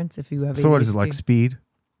notice a difference if you have So what is it ADHD. like speed?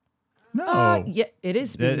 No. Yeah, it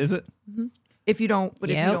is speed. Is it? If you don't, but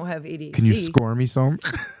if Yep. you don't have ADHD, Can you score me some?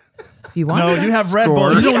 if you want No, to. you have Red Bull.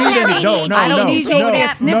 Score. You don't You need don't any. No, have no, I don't no, need you no, over there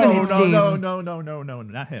sniffing no, it, Steve. no,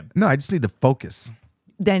 not him. No, I just need to focus.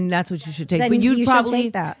 Then that's what you should take. Then but you'd you should probably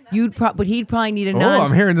take that. but he'd probably need a Oh, non.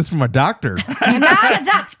 I'm hearing this from a doctor. I'm not a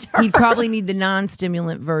doctor. He'd probably need the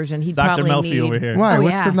non-stimulant version. He'd Dr. probably Melfi need over here. Why? Oh,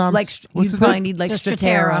 What's yeah. the nom? like what's you'd the probably need like Stratera.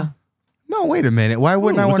 Stratera. No, wait a minute. Why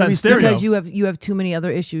wouldn't I Ooh, want to what's be that in stereo? stereo? Because you have too many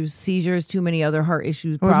other issues, seizures, too many other heart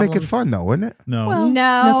issues, It would problems. make it fun though, wouldn't it? No. Well,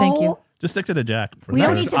 No. no, thank you. Just stick to the jack. For We now.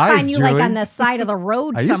 don't Nice need to eyes, find you like Julie. on the side of the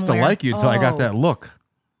road I used to somewhere. like you until I got Oh. that look.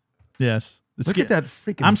 Yes. It's Look at that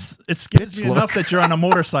freaking. It scares me bitch enough look. that you're on a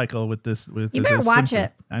motorcycle with this. With You better this watch symptom.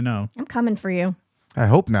 it. I know. I'm coming for you. I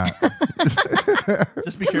hope not. Just be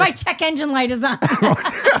Because careful. my check engine light is on.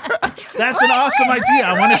 That's an awesome idea.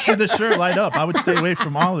 I want to see this shirt light up. I would stay away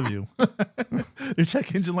from all of you. Your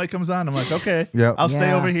check engine light comes on. I'm like, okay, Yep. I'll stay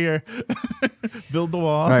Yeah. over here. Build the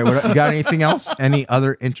wall. All right, what, you got anything else? Any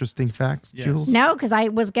other interesting facts, Yes. Jules? No, because I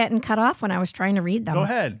was getting cut off when I was trying to read them. Go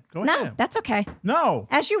ahead. Go No, ahead. that's okay. No.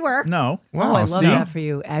 As you were. No. Wow, Oh, I love see? that for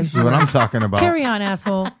you. This is what I'm talking about. Carry on,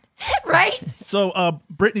 asshole. Right? So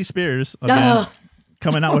Britney Spears again,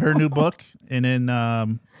 coming out with her new book, and then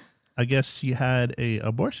I I guess she had a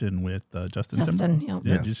abortion with Justin Justin, Timberlake.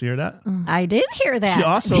 yep. Did you hear that? I did hear that. She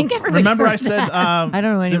also I think everybody remember I heard said that. I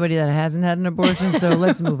don't know anybody that hasn't had an abortion, so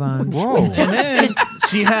let's move on. Whoa. and then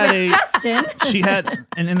she had a Justin. she had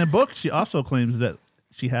and in the book she also claims that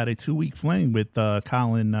she had a 2-week fling with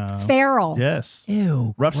Colin Farrell. Yes.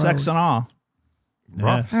 Ew. Rough sex gross. and all.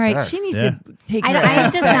 Rough All right, sex. she needs Yeah. to take I her am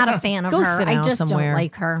ass just back. not a fan of Go her. sit I down just somewhere. don't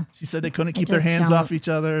like her. She said they couldn't keep their just hands don't. off each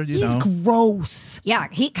other. You He's know. gross. Yeah,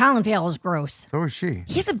 Colin Farrell is gross. So is she.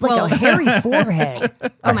 He has a hairy forehead.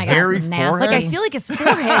 Oh my hairy god, nasty. forehead? Like I feel like his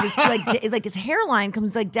forehead is like his hairline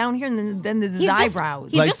comes like down here, and then there's his He's just-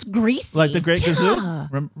 eyebrows. He's Like- just greasy. Like the Great Yeah.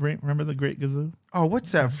 Gazoo. Remember the Great Gazoo? Oh,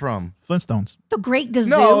 what's that from? Flintstones. the Great Gazoo.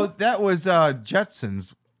 No, that was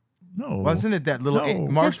Jetsons. No. Wasn't it that little No.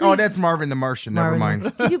 Martian? Just Oh, please- that's Marvin the Martian. Never Marvin,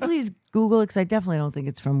 mind. Could you please Google it? Because I definitely don't think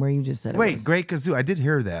it's from where you just said it. Wait, was. Great Kazoo. I did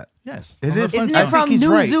hear that. Yes. It From the is. Isn't Flintstones. I it think from he's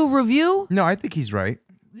New right. Zoo Review? No, I think he's right.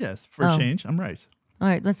 Yes, for Oh. a change. I'm right. All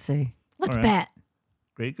right, let's see. Let's All right. bet.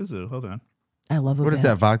 Great Gazoo. Hold on. I love it. What is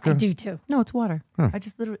that, vodka? I do too. No, it's water. I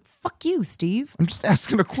just literally fuck you, Steve. I'm just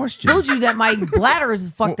asking a question. Told you that my bladder is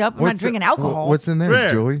fucked up. I'm not What's drinking it- alcohol. What's in there,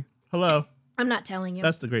 Rare. Julie? Hello. I'm not telling you.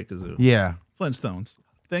 That's the Great Gazoo. Yeah, Flintstones.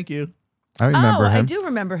 Thank you. I remember him. I do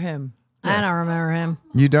remember him. I don't remember him.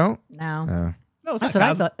 You don't? No. No, it's That's not what I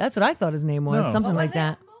Cosmo. thought. That's what I thought his name was. No. Something like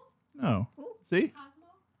that. No. See?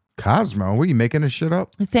 Cosmo. What are you making this shit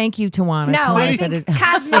up? Thank you, Tawana. No, Tawana I said think it.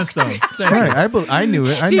 Cosmic. Flintstones. Thank you. Right. I knew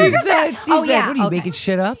it. I knew Steve it. said, Oh, yeah, what are you okay. making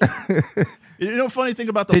shit up? You know, funny thing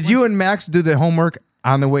about the Did you and Max do the homework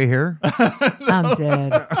on the way here? I'm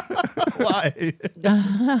dead. Why?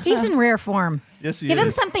 Steve's in rare form. Yes, he Give him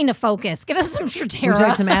is. something to focus. Give him some Would you like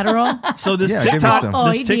Stratera. some Adderall? So this Yeah, give me TikTok, some.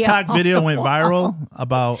 Oh, this idea. TikTok video went viral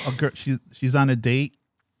about a girl. She's on a date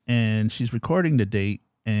and she's recording the date,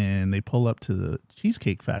 and they pull up to the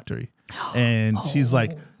Cheesecake Factory, and she's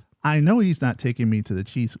like, "I know he's not taking me to the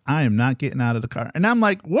cheese. I am not getting out of the car." And I'm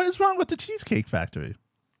like, "What is wrong with the Cheesecake Factory?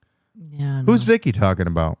 Yeah. Who's Vicky talking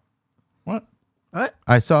about? What?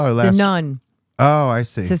 I saw her the last. nun, Oh, I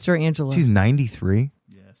see. Sister Angela? She's 93.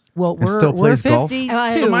 well, and still we're plays golf? 52.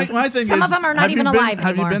 So My thing Some is, of them are not have you even been- alive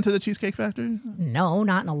Have you anymore. been to the Cheesecake Factory? No,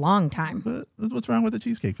 not in a long time. But what's wrong with the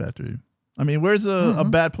Cheesecake Factory? I mean, where's a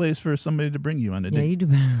bad place for somebody to bring you on a Yeah, date? you do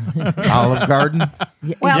better. Olive Garden.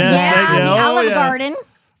 Well, Yes, yeah, they- the oh, Olive yeah. Garden,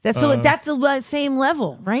 That's so. That's the same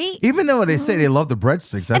level. right? Even though they say they love the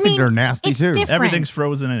breadsticks, I, think mean, they're nasty it's too. different. Everything's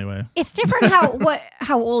frozen anyway. It's different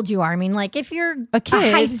how old you are. I mean, like if you're A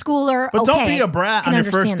kid. high schooler, But okay, don't be a brat can on your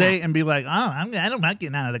first understand that. date and be like, "Oh, I'm not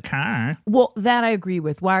getting out of the car." Well, that I agree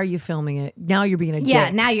with. Why are you filming it? Now you're being a Yeah,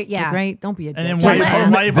 dick. now you're Like, right? Don't be a dick. then Just why you-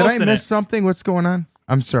 ask. why you Did I posting miss it? something? What's going on?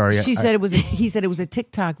 I'm sorry. She said it was. He said it was a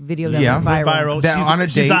TikTok video that Yeah. went Went viral. That on a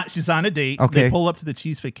date? She's on a date. Okay. They pull up to the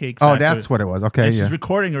Cheesecake Factory. Oh, that's what it was. Okay, And yeah. she's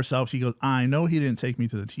recording herself. She goes, "I know he didn't take me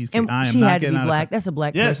to the cheesecake. And I am she not had to getting be out of black. the-" That's a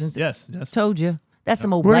black Yes, person. yes. Told you. That's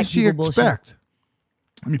some old What black did she people bullshit. expect?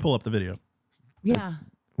 Let me pull up the video. Yeah.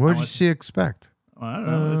 What did she expect? I don't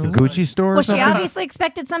know. It's just- Gucci store or Well, she something? obviously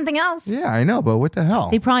expected something else. Yeah, I know, but what the hell?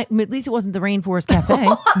 They probably. At least it wasn't the Rainforest Cafe.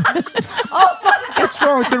 What's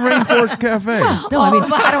wrong with the Rainforest Cafe? No, I mean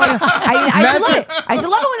I don't want to. I Imagine- love it. I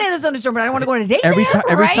still love it when they have the thunderstorm, but I don't want to go on a date Every there. time,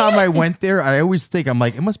 every right? time I went there, I always think I'm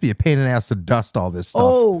like, it must be a pain in the ass to dust all this stuff.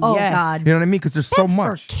 Oh, yes. God. You know what I mean? Because there's so That's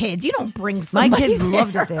much. for kids. You don't bring My somebody kids there.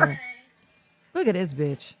 loved it there. Look at this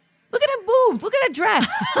bitch. Look at them boobs. Look at that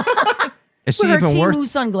dress. Is she With her even worth? Temu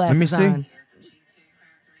sunglasses Let me see. on.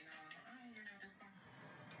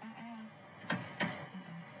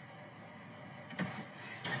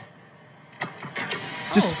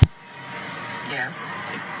 Just Yes.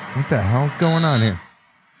 what the hell's going on here?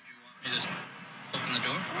 You just open the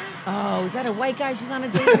door? Oh, is that a white guy she's on a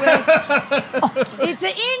date with? Oh, it's an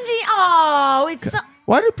Indian. Oh, it's.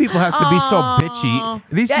 Why do people have to be so bitchy?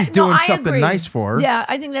 At least she's doing something nice for her. Yeah,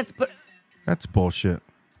 I think that's. But That's bullshit.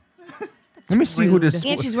 Let me see who this.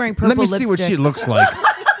 And she's wearing Let me purple see what she lipstick. looks like.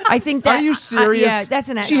 I think that. Are you serious? yeah, that's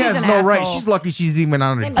an. She she's has an no right. asshole. She's lucky she's even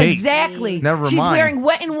on a date. Exactly. Never She's mind. wearing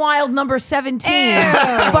Wet and Wild number 17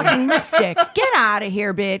 fucking lipstick. Get out of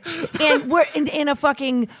here, bitch. And we're in a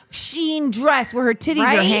fucking sheen dress where her titties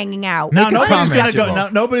are Right? hanging out. Now Make a nobody's comment, gonna go. Joel. No,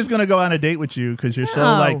 nobody's gonna go on a date with you because you're so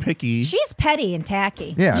No. like picky. She's petty and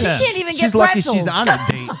tacky. Yeah, She can't even she's get lucky pretzels. she's on a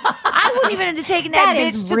date. I wouldn't even have taken that, That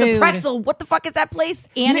is bitch to the rude. pretzel. What the fuck is that place?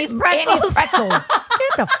 Annie's Annie's Pretzels. Pretzels.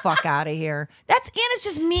 Get the fuck out of here. That's Anna's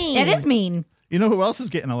just mean. It is mean. You know who else is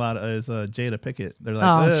getting a lot of is Jada Pickett. They're like,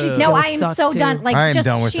 Oh, she- "Ugh." No, Those I am suck, so too. done. Like, I am just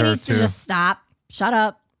done with she her, needs to too. just stop, shut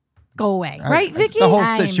up, go away. Right, Vicky? The whole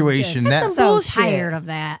I'm situation. just That so bullshit. tired of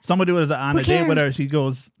that. Somebody was on Who a date with her. cares? She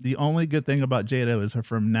goes, the only good thing about Jada is her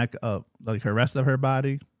from neck up, like her rest of her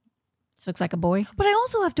body. This looks like a boy. But I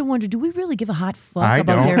also have to wonder, do we really give a hot fuck I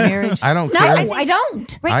about don't. their marriage? I don't No, care. I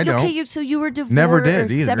don't. Right? I don't. Okay, so you were divorced, Never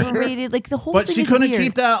did or either. separated. Like the whole But thing she is couldn't weird.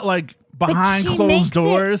 keep that like behind But she closed makes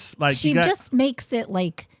doors. Like she you got, just makes it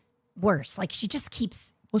like worse. Like she just keeps.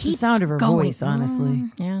 What's the keeps sound of her going. voice, honestly?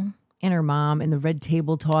 Yeah. And her mom and the red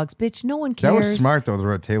table talks. Bitch, no one cares. That was smart though. The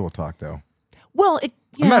red table talk though. Well,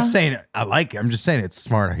 yeah. I'm not saying I like it. I'm just saying it's a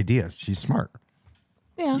smart idea. She's smart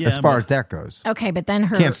Yeah. Yeah, as far but- as that goes. Okay, but then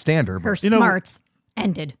her Can't stand her. her But You know- smarts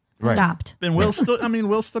ended. Right. Stopped. And Will stood. I mean,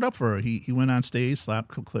 Will stood up for her. He went on stage, slapped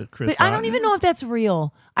Chris. But I Rock. don't even know if that's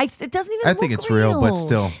real. It doesn't even I think look it's real, but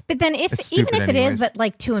still. But then if It's even stupid if it anyways. is, but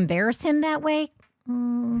like to embarrass him that way,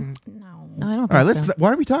 no. No, I don't think All right, so.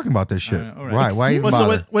 Why are we talking about this shit? all right. Why even Well, so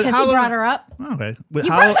bother? with Because he brought her up. Okay. With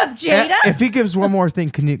You Hall- brought up Jada. If he gives one more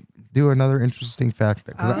thing, can you do another interesting fact?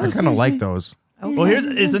 Because I kind of like those. Well, here's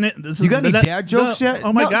isn't it? This You is got any the- dad jokes yet?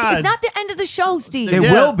 Oh my No, god! It's not the end of the show, Steve. It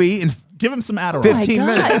Yeah. will be in Give him some Adderall. Oh my 15 God.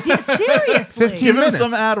 minutes. Yeah, seriously. 15 Give him minutes.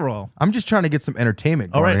 some Adderall. I'm just trying to get some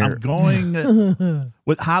entertainment All going right, here. I'm going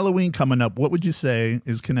with Halloween coming up. What would you say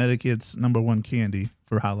is Connecticut's #1 candy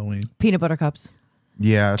for Halloween? Peanut butter cups.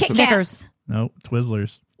 Yeah, Kit so- Kats. No,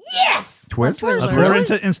 Twizzlers. Yes. Twizzlers? According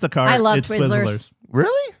to Instacart, I love it's Twizzlers.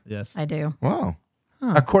 Really? Yes. I do. Wow.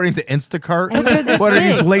 According to Instacart, And they're this what are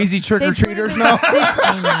big. these lazy trick or They put it treaters in- now?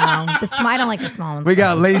 I know. I don't like the small ones. We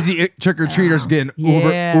got lazy trick or treaters getting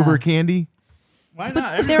Yeah. Uber candy. Why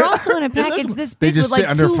not? They're also in a package this They big just with sit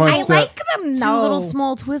like under two, front little, step. I like them. two No. little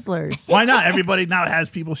small Twizzlers. Why not? Everybody now has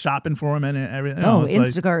people shopping for them and everything. Oh, it's like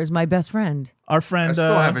Instacart is my best friend. our friend. I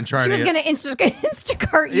still haven't tried She it was yet. going to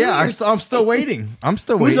Instacart you. Yeah, I'm still waiting. I'm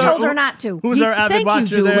still Who's waiting. our- told her not to. Who's You- our avid thank you, watcher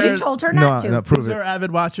Julie. there? You told her not to. No, prove Who's it. our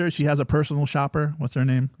avid watcher? She has a personal shopper. What's her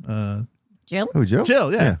name? Jill? Who, Jill?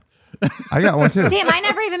 Jill, yeah. I got one too. Damn, I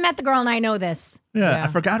never even met the girl and I know this. Yeah, Yeah. I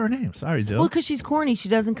forgot her name. Sorry, Jill. Well, because she's corny. She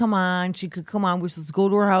doesn't come on. She could come on. We're supposed to go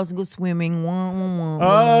to her house and go swimming. Wah, wah, wah.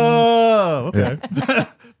 Oh, okay.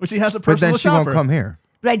 But she has a But personal then she shopper. won't come here.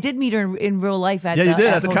 But I did meet her in real life at Yeah, you did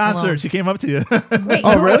at the Post concert. Malone. She came up to you. Wait,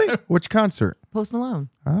 Oh, really? Which concert? Post Malone.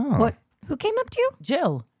 Oh. What? Who came up to you?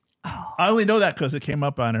 Jill. I only know that because it came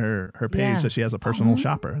up on her page Yeah. that she has a personal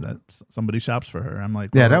shopper that somebody shops for her. I'm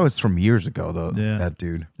like, Yeah, well, that was from years ago, though. Yeah. That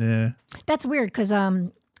dude. yeah. That's weird because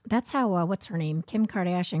that's how what's her name? Kim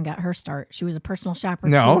Kardashian got her start. She was a personal shopper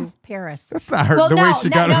No. to Paris. That's not her. well, the no, way she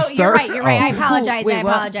no, got no, her start. You're right. You're right. I Oh. apologize. Wait, I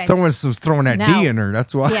what? apologize. Someone was throwing that No. D in her.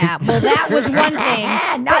 That's why. Yeah, well, that was one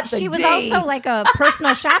thing. Not but the she was D. also like a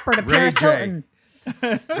personal shopper to Paris J. Hilton.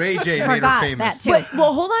 Ray J made her Forgot famous. that too. But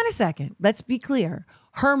well, hold on a second. Let's be clear.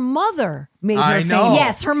 Her mother made her I know. famous.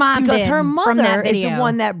 Yes, her mom because did her from mother that is the video.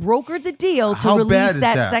 one that brokered the deal to How bad release is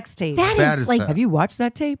that that? sex tape. That Bad is as like. that. Have you watched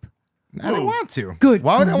that tape? I don't want to. Good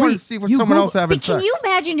Why would I want to grief. see what You someone else Google- having But can sex? you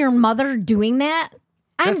imagine your mother doing that?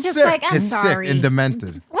 I'm That's just sick. like, I'm it's sorry. sick and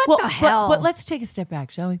demented. What Well, the hell? But let's take a step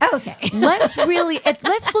back, shall we? Okay. Let's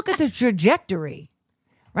look at the trajectory,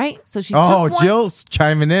 right? So she Oh, took one. Jill's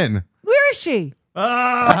chiming in. Where is she?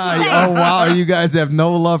 Oh wow, you guys have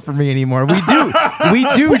no love for me anymore. We do,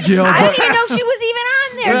 Jill. I But didn't even know she was even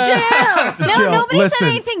on there, Jill. No, Jill, nobody listen. said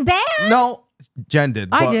anything bad. no, Jen did.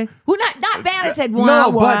 I but- did. Well, not bad. I said, wow, No,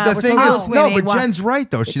 wow, but the we're thing so is, sweet, no, but wow. Jen's right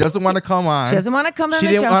though. She doesn't want to come on. She doesn't want to come on She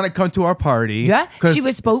the didn't show. want to come to our party. Yeah, 'cause- we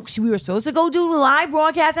were supposed to go do a live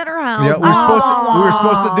broadcast at her house. Yeah, we were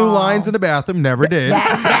supposed to do lines in the bathroom. Never did.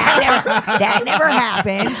 that never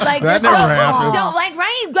happens. Like That so, never happened. So like,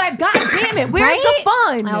 right? God damn it! Where's Right?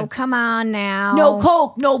 the fun? Oh, come on now. No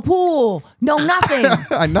coke, no pool, no nothing.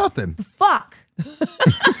 Nothing. Fuck.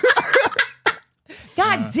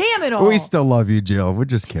 God damn it all. We still love you, Jill. We're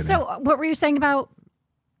just kidding. So, what were you saying about?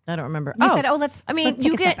 I don't remember. You said, let's. I mean, let's take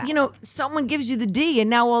you a step get, someone gives you the D, and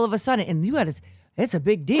now all of a sudden, and you got to, it's a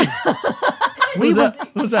big D. Who's that?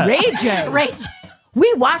 Who's that? Ray J. Rage.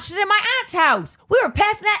 We watched it in my aunt's house. We were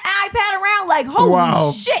passing that iPad around like, holy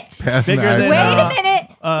wow. shit. Passing Bigger the than, Wait iPad. a minute.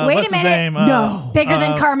 Wait what's a minute. His name? No. Bigger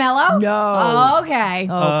than Carmelo? No. Oh, okay.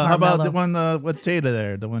 How about Carmelo. the one with Jada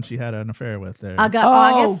there? The one she had an affair with there. I got Oh,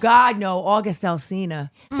 August. God, no. August Alsina.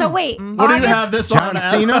 So wait. what do you August, have this John on?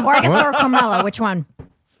 Cena? August What? or Carmelo? Which one?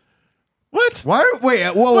 What? Why? Wait!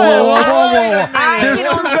 Whoa! There's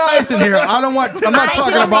two guys in here. I'm not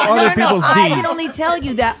talking about other people's I can deeds. only tell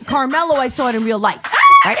you that Carmelo, I saw it in real life.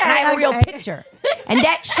 Right? And I have a real okay. picture. And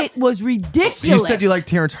that shit was ridiculous. You said you like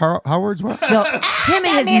Terrence Howard's what? No, him and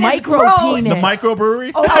his man is micro gross. penis. The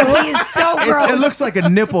microbrewery? Oh, he is so gross. It looks like a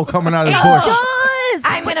nipple coming out of his It bush. does.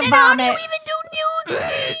 I'm gonna And how do vomit. you even do nude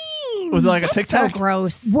scenes? Was it like a so TikTok?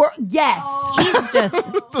 gross. Yes. He's just.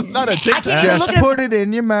 It's not a TikTok. can't Just look at put it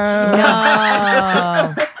in your mouth.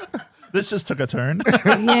 No. This just took a turn.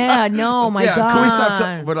 Yeah, no, my yeah, God. can we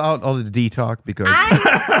stop with all the D talk because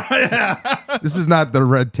this is not the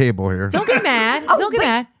red table here. Don't get mad. Don't get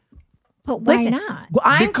mad. But why Listen, not?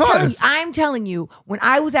 well, Because- I'm telling you, when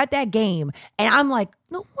I was at that game, and I'm like,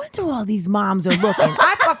 no wonder all these moms are looking.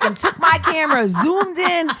 I fucking took my camera, zoomed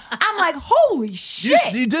in. I'm like, holy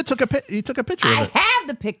shit! You took a picture of I it. have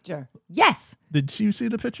the picture. Yes, Did you see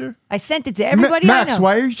the picture? I sent it to everybody. Max, I know.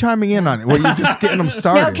 why are you chiming in on it? Well, you're just getting them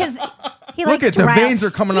started. No, because he Look likes at to the rile- veins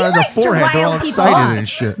are coming he out of their likes to forehead. They're rile all people excited up. and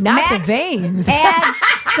shit. Not Max the veins. Adds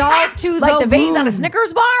salt to Like the veins on a wound.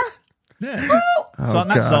 Snickers bar? Yeah. Salt,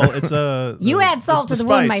 not God. salt. It's a. You add salt to the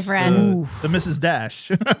wound, my friend. The Mrs.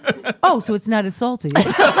 Dash. Oh, so it's not as salty. Salt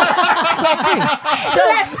free. So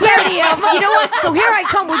that's 30 of them. You know what? So here I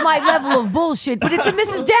come with my level of bullshit, but it's a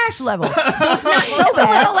Mrs. Dash level. So it's not so It's a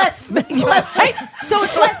bad. little less Right? So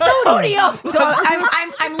it's less sodium. sodium. So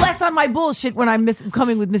I'm less on my bullshit when I'm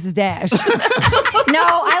coming with Mrs. Dash. No,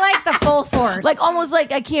 I like the full force. Like almost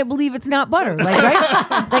like I can't believe it's not butter. Like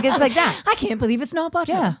right? Like it's like that. I can't believe it's not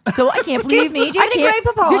butter. Yeah. So I can't Excuse believe. me, do you have any I can't-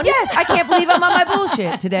 Grey Poupon? Yes, I can't believe I'm on my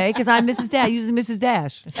bullshit today because I'm Mrs. Dash using Mrs.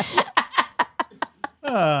 Dash.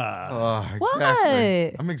 Oh, exactly.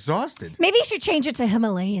 What? I'm exhausted. Maybe you should change it to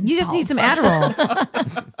Himalayan You just salt. need some Adderall.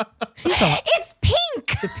 Sea salt. It's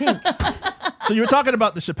pink. Pink. So you were talking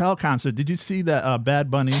about the Chappelle concert. Did you see that Bad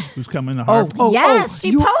Bunny who's coming to Harvard? Yes, she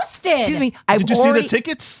you- posted. Excuse me. I've Did you already, see the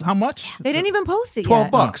tickets? How much? They didn't even post it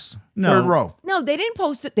 $12. yet. No. Third row. No, they didn't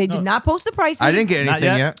post it. They did not post the prices. I didn't get Not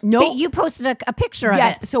anything yet? yet. No. But you posted a picture of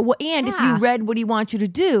Yes. it. So, and if you Yeah. read what he wants you to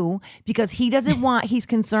do, because he doesn't want, he's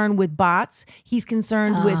concerned with bots, he's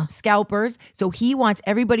concerned with scalpers. So he wants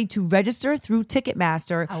everybody to register through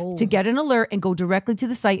Ticketmaster to get an alert and go directly to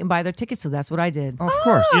the site and buy their tickets. So that's what I did. Of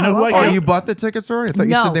course. You know who I Oh, got? you bought the tickets already? I thought you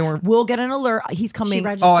no, said they weren't. we'll get an alert. He's coming. She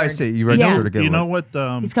registered. Oh, I see. You registered Yeah. to get You know one.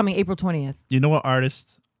 what? He's coming April 20th. You know what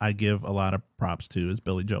artist I give a lot of props to is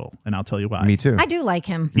Billy Joel, and I'll tell you why. Me too. I do like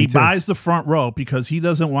him. He too. buys the front row because he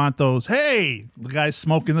doesn't want those. Hey, the guy's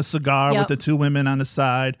smoking the cigar Yep. with the two women on the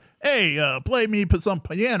side. Hey, play me some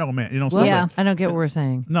piano, man. You know, stuff Yeah. like- I don't get what we're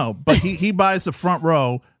saying. No, but he buys the front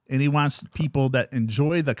row, and he wants people that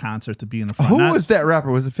enjoy the concert to be in the front. Who Not- was that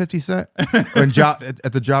rapper? Was it 50 Cent? When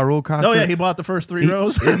at the Ja Rule concert? Oh yeah, he bought the first three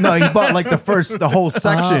rows. No, he bought like the whole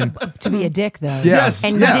section. To be a dick, though. Yes.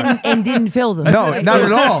 And Yeah. didn't fill them. No, not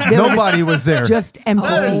at all. They were Nobody was there. Just empty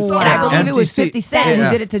seats. wow. And I believe Empty it was seat. 50 Cent Yeah. who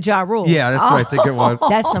did it to Ja Rule. Yeah, that's what I think it was.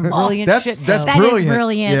 That's some brilliant That's shit. that's though. That is brilliant.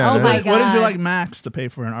 brilliant. Yeah, Oh that my is. God. What did you like Max to pay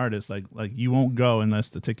for an artist? Like you won't go unless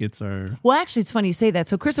the tickets are. Well, actually, it's funny you say that.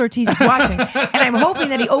 So Chris Ortiz is watching, and I'm hoping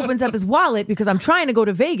that he opens up his wallet because I'm trying to go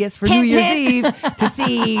to Vegas for New Hint, Year's hint.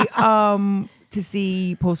 Eve to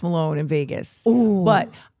see Post Malone in Vegas. But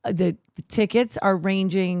the tickets are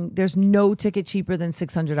ranging. There's no ticket cheaper than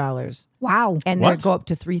 $600, Wow. and What? they go up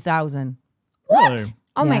to $3,000. Really?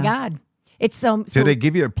 Oh my Yeah. God. It's so Did they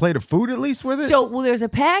give you a plate of food at least with it? So, well, there's a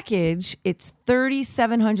package. It's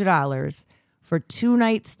 $3,700 for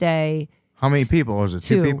 2-night stay. How many people? Was it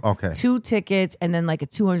two Two people? Okay. 2 tickets, and then like a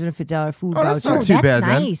 $250 food Oh, that's voucher. not too That's bad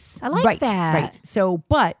then. nice. I like right, that. right. So,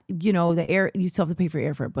 but you know, the air you still have to pay for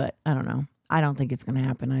airfare. But I don't know. I don't think it's going to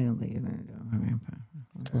happen. I don't think it's going to do. I mean,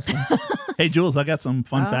 we'll see. Hey Jules, I got some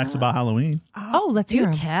fun facts about Halloween. Oh, let's hear You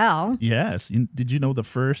 'em. tell. Yes. Did you know the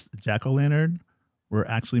first jack-o'-lantern were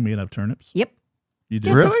actually made of turnips? Yep. You did.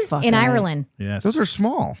 Get the Really? fuck In out. Ireland. Yes. Those are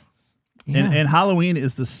small. Yeah. And Halloween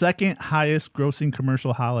is the second highest grossing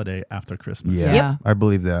commercial holiday after Christmas. Yeah, Yep. I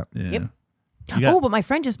believe that. Yeah. Yep. You got- Oh, but my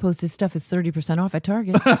friend just posted stuff is 30% off at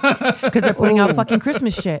Target because they're putting out fucking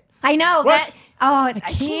Christmas shit. I know What? that. Oh, I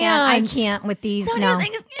can't. I can't. can't with these. So No.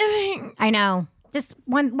 Thanksgiving. I know. Just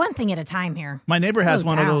one thing at a time here. My neighbor has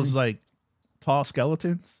Slow one of down. those like tall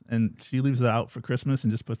skeletons, and she leaves it out for Christmas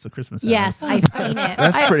and just puts the Christmas. hat Yes, on. I've seen it.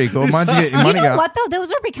 That's pretty cool. Mine's get your You money know out. what though?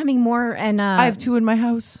 Those are becoming more. And I have 2 in my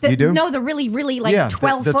house. You do? No, the really, really like Yeah, the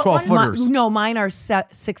 12-foot 12 ones. footers. No, mine are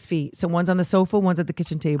 6 feet. So one's on the sofa, one's at the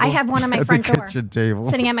kitchen table. I have one on my At the front door, kitchen table.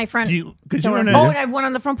 sitting at my front. Because door. you're in Oh, a, and I have one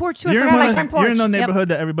on the front porch too. I you're, in forgot one my of- front you're in the porch. Yep. neighborhood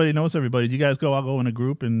that everybody knows everybody. Do you guys go all go in a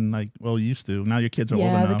group and like used to? Now your kids are old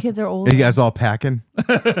Yeah, enough. the kids are old. Are you guys all packing?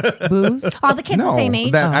 Booze. All the kids the same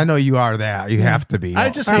age. that, I know you are that. You have to be. I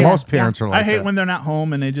just most hate- parents are like I hate that. when they're not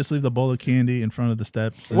home and they just leave the bowl of candy in front of the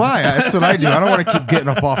steps. Why? That's what I do. I don't want to keep getting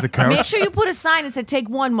up off the couch. Make sure you put a sign that said "Take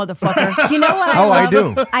one, motherfucker." You know what? I Oh, I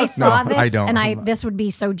love? do. I saw No, this, I don't. and this would be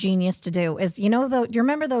so genius to do. Is do you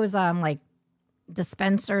remember those like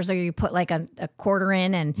dispensers, or you put like a quarter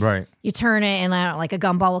in and Right. you turn it, and like a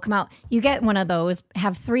gumball will come out. You get one of those,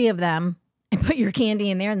 have 3 of them, and put your candy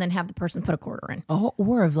in there, and then have the person put a quarter in. Oh,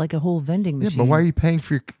 or of like a whole vending Yeah, machine. but why are you paying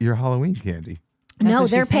for your Halloween candy? No,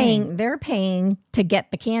 what they're she's saying. paying to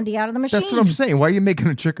get the candy out of the machine. That's what I'm saying. Why are you making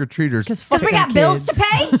a trick or treaters? Because Because we got bills to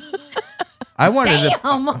pay. I wanted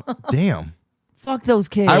Damn. Damn. Fuck those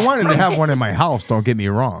kids. I wanted to have one in my house. Don't get me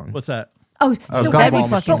wrong. What's that? Oh, so gumball why,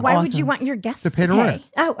 machine. but why would Awesome. you want your guests To pay the rent.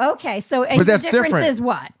 Oh, okay. So and But that's the difference different. is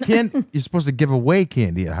what? You're supposed to give away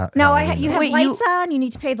candy. At No, Halloween. you have Wait, lights on. You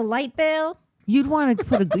need to pay the light bill You'd want to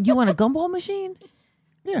put you want a gumball machine?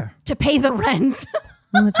 Yeah. to pay the rent.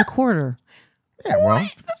 No, it's a quarter. Yeah. Well,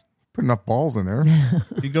 put enough balls in there.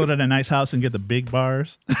 You go to the nice house and get the big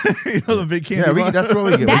bars. You know, the big candy Yeah, bars. that's what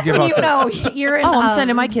we get. That's we give when you out know you're in. Oh, I'm a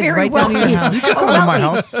sending my kids very right down to your wealthy- house. You can a come to my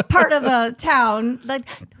wealthy house. part of the town. Like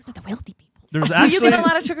those are the wealthy people. There's Do actually you get a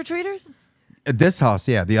lot of trick or treaters? At this house,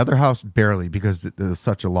 yeah. The other house, barely, because there's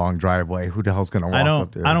such a long driveway. Who the hell's going to walk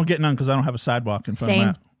up there? I don't get none because I don't have a sidewalk in front Same.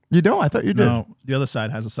 of You don't? I thought you that. did. No, the other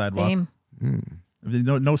side has a sidewalk. Same.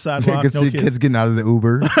 No You sidewalk, can no see kids. kids getting out of the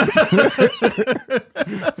Uber.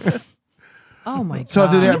 Oh my god. So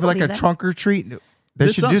do they have Can you like a believe that? trunk or treat? They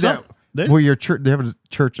There's should some- do that. they- Where your church, they have a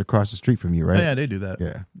church across the street from you, Oh, right? yeah, they do that.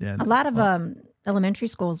 Yeah. Yeah. A lot of elementary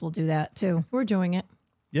schools will do that too. We're doing it.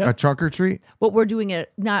 Yeah. A trunk or treat? But we're doing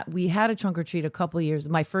it not we had a trunk or treat a couple of years,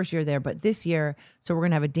 my first year there, but this year, so we're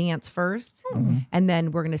gonna have a dance first, and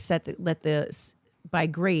then we're gonna let the by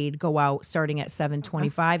grade go out starting at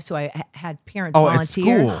 7:25. So I had parents Oh, at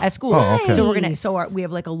volunteer school. at school. Oh, okay. So we're gonna Nice. we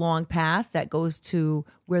have like a long path that goes to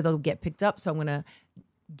where they'll get picked up. So I'm gonna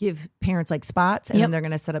give parents like spots, and Yep. then they're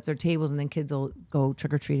gonna set up their tables, and then kids will go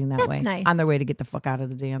trick or treating that That's way nice. on their way to get the fuck out of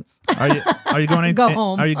the dance. Are you going Go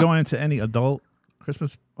home. Are you going to any adult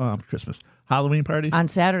Christmas Halloween parties? On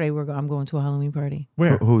Saturday, I'm going to a Halloween party.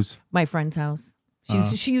 Where? Who's? My friend's house.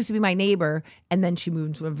 She used to be my neighbor, and then she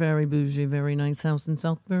moved to a very bougie, very nice house in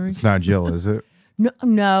Southbury. It's not Jill, is it?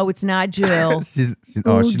 No, it's not Jill. She's Ooh,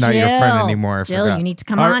 not your friend Jill. anymore. I Jill, forgot. you need to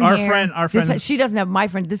come Our, on our here. friend, She doesn't have my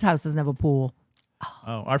friend. This house doesn't have a pool.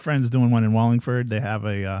 our friend's doing one in Wallingford. They have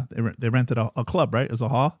they rented a club, right? It's a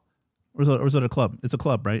hall, or is it a club? It's a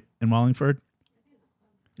club, right, in Wallingford.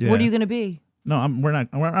 Yeah. What are you going to be? No, we're not.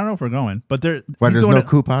 I don't know if we're going, but they're. Why, he's there's doing no it-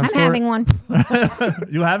 coupons I'm for having it? one.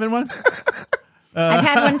 You having one? I've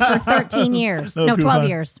had one for 13 years. No No, 12 coupon.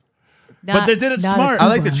 years. But they did it not a smart. I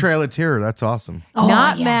like the coupon. Trail of Terror. That's awesome. Oh,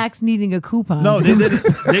 Not yeah. Max needing a coupon. No, they did it.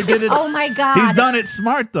 They did it. Oh my He's God. done it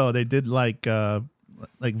smart though. They did like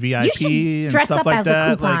VIP should and dress stuff up like as a that.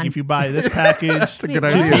 coupon. Like if you buy this package, That's a good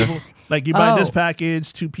idea. like you buy this Oh.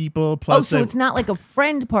 package, 2 people Oh, plus so it's not like a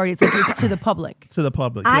friend party. It's like it's to the public. to the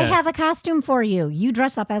public. I yeah. have a costume for you. You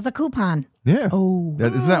dress up as a coupon. Yeah. Oh.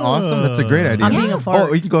 Isn't that awesome? That's a great idea. I'm being a fart.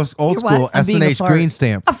 Oh, you can go old You're school what? I'm being a S&H fart. green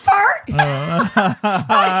stamp. A fart?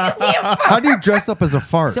 How do you dress up as a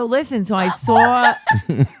fart? So listen, so I saw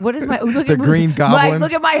what is my look The at Green Goblin?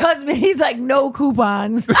 Look at my husband. He's like no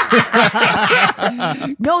coupons.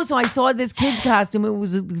 No, so I saw this kid's costume. It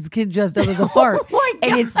was this kid dressed up as a fart, my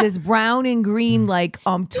and it's this brown and green like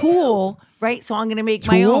tulle, right? So I'm gonna make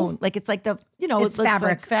my Tulle? own. Like it's like the It's it looks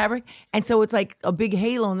fabric. like fabric, and so it's like a big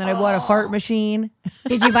halo. And then I bought a fart machine.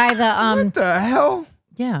 Did you buy what the hell?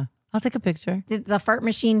 Yeah, I'll take a picture. the fart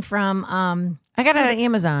machine from I got it at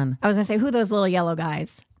Amazon. I was gonna say who are those little yellow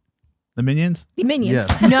guys? the Minions. The Minions.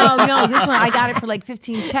 Yes. No, this one I got it for like 10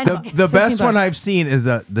 The best one I've seen is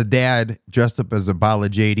the dad dressed up as a bottle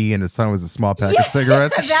of JD and his son was a small pack of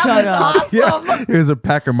cigarettes. That Shut was up. awesome. Yeah, it was a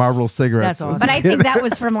pack of Marlboro cigarettes. That's awesome. But I think that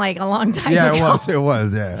was from like a long time Yeah, ago. it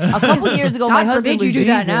was. Yeah. A couple years ago, my God husband forbid you was do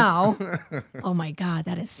that Jesus. now. Oh my God,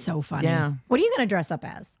 that is so funny. Yeah. What are you gonna dress up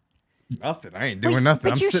as? Nothing. I ain't doing nothing.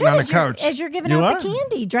 But I'm you sitting should on the as you're- couch. as you're giving You out are? the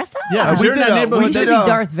candy. Dress up. Yeah, we you're in did that a- neighborhood. You did should be a-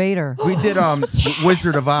 Darth Vader. We did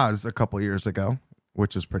Wizard of Oz a couple years ago,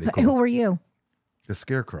 which was pretty cool. Who were you? The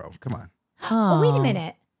Scarecrow. Come on. Oh, wait a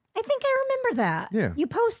minute. I think I remember that. Yeah. You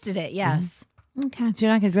posted it. Yes. Okay. So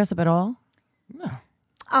you're not going to dress up at all?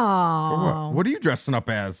 Oh. What are you dressing up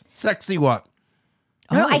as? Sexy what?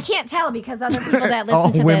 No, I can't tell because other people that listen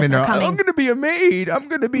All to women this are are. coming. I'm going to be a maid. I'm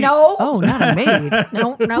going to be. No. Oh, not a maid.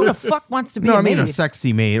 No. Who No. the fuck wants to be No, a I mean maid? a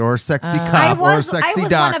sexy maid or a sexy I cop or a was sexy one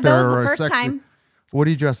doctor of those or the a first sexy. time. What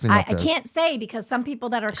are you dressing I up as? can't say because some people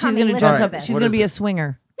that are She's coming going to listen dress to up. this. She's What going to is be it? a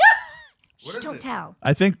swinger. Shh, don't tell.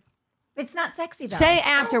 I think It's not sexy though. Say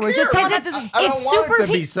afterwards. Just tell us. I don't It's want it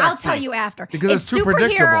to be I'll sexy. tell you after. Because it's too superhero.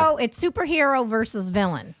 predictable. It's superhero versus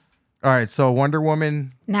villain. All right, so Wonder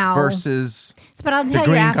Woman No. versus. But I'll tell you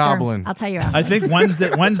Green after. Goblin. I'll tell you after. I think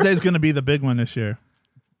Wednesday's going to be the big one this year.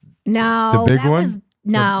 No, The big that one? Was,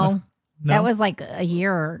 no, No? that was like a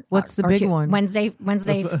year. Or, What's the or big two. one? Wednesday Adams.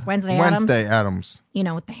 Wednesday Adams You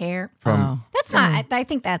know, with the hair. from. Oh. That's not. I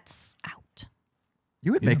think that's out.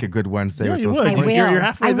 You would make a good Wednesday Yeah, with you those would. I ponytails. will. You're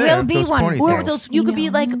halfway I there. will be Those one. ponytails. Or those you could be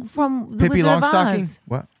know. like from the Pippi Wizard of Longstocking? Oz.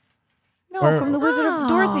 What? No, Or- from the Wizard of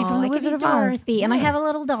Dorothy from I the could Wizard be of Oz. Dorothy, and I have a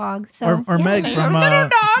little dog. So Or yeah. Meg from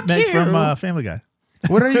Meg from Family Guy.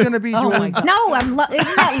 What are you going to be, Oh Julie? my God. No, isn't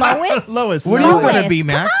that Lois? Lois. What are you Lois, going to be,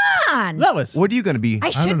 Max? Come on. Lois. What are you going to be? I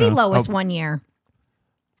should don't be know. Lois Oh. one year.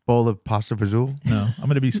 Bowl of pasta fazool? No, I'm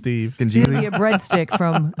going to be Steve. She'll be Congealy? a breadstick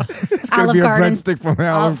from Olive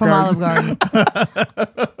Garden. from Olive Garden.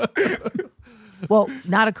 Well,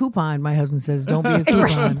 not a coupon. My husband says, "Don't be a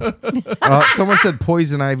coupon." Someone said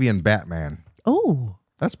Poison Ivy and Batman. Oh,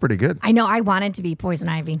 That's pretty good. I know I wanted to be Poison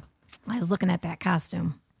Ivy. I was looking at that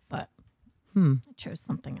costume, but I chose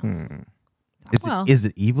something else. Is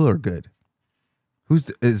it evil or good?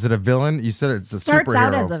 Is it a villain? You said it's a Starts superhero.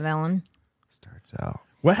 out as a villain. Starts out.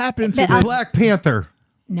 What happened to But, the Black Panther.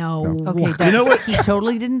 No. okay. You know what? He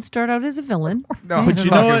totally didn't start out as a villain. No, But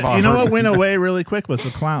you know what? You know what went away really quick was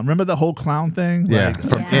the clown. Remember the whole clown thing? Yeah, Like,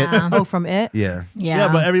 from Yeah. it. Oh, from it. Yeah. yeah,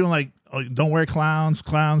 but everyone like, oh, don't wear clowns.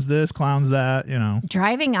 Clowns this, clowns that. You know.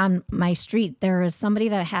 Driving on my street, there is somebody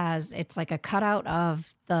that has, it's like a cutout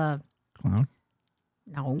of the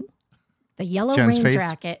yellow Jen's rain face?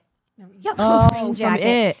 jacket. Yellow Oh, rain from jacket.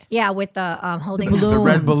 It. Yeah, with the holding The The balloon.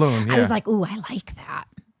 red balloon. Yeah. I was like, ooh, I like that.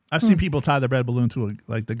 I've seen people tie the red balloon to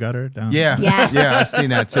like the gutter down. yeah. Yes. Yeah, I've seen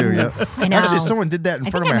that too. Yeah. I know. Actually, someone did that in I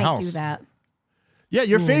front think of I my might house. do that. Yeah,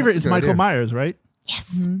 your favorite that's is a good Michael idea. Myers, right?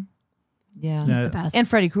 Yes. Yeah. Yeah. The best. And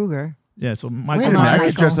Freddy Krueger. Yeah, so Wait Michael a minute, I Myers.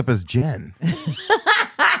 could dress up as Jen.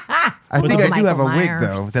 I think Michael I do have a wig Myers.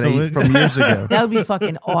 though that A I wig? from years ago. That would be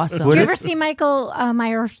fucking awesome. Would Did you it? ever see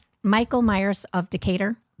Michael Myers of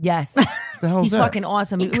Decatur? Yes. The hell's He's that? fucking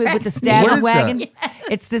awesome. With the What stag is wagon.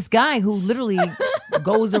 It's this guy who literally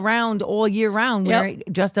goes around all year round wearing,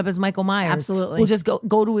 dressed up as Michael Myers. Absolutely. Will just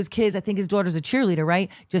go to his kids. I think his daughter's a cheerleader, right?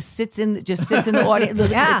 Just sits in the audience. Look,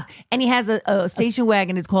 Yeah. and he has a station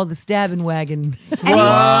wagon. It's called the Stabbing Wagon. And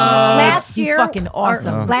last He's year, fucking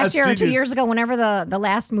awesome. or last That's year or 2 genius. years ago, whenever the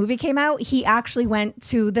last movie came out, he actually went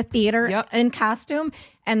to the theater Yep. in costume,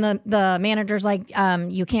 and the manager's like,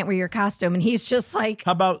 "You can't wear your costume," and he's just like,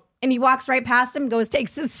 How about and he walks right past him,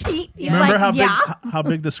 takes his seat. He's remember like, how "Yeah." big how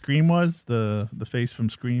big the Scream was? The face from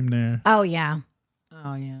Scream there. Oh yeah,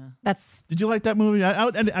 Oh yeah. that's Did you like that movie? I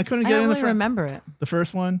couldn't I get don't in the really remember it. the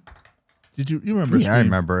first one. Did you remember? Yeah, I Scream?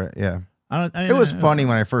 remember it. Yeah. I It was funny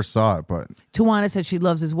when I first saw it, but Tawana said she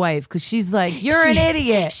loves his wife because she's like, "You're an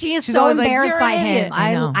idiot." She is She's so always like, embarrassed "You're by an idiot." him.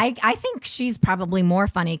 I know. I think she's probably more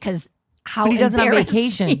funny because how But he does it on embarrassed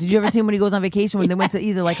vacation. she Did you ever see him when he goes on vacation when they went to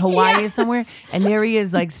either like Hawaii or somewhere? And there he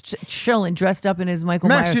is, like chilling, dressed up in his Michael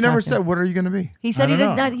Max, Myers you never costume. said what are you going to be? He said he don't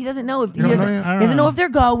does know. not. He doesn't know if he don't doesn't, know yet? I don't doesn't know know. if they're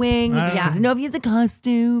going. I don't know. Doesn't know if he has a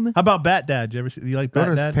costume. How about Bat Dad? Did you ever see? You like Go Bat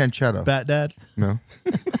to Dad? Panchetto. Bat Dad. No.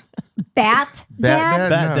 Bat Dad.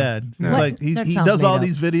 Bat No. Dad. He's No. like he That he sounds does all made up.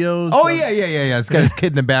 these videos. Oh yeah. It's got his kid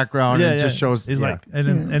in the background. Yeah, and it yeah. just shows. He's yeah. like,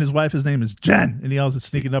 and his wife, his name is Jen, and he always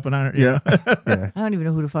sneaking up on her. you Yeah. know? yeah. I don't even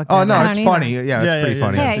know who the fuck. Oh that no, is. it's don't funny. either. Yeah, it's pretty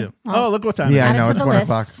funny. Okay. yeah. Well, Oh, look what time. Yeah, I it is. know, Add it it's to the 1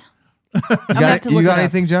 list. o'clock. You have got, to you look got it up.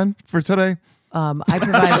 anything, Jen, for today? I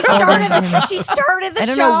provide all the She started the I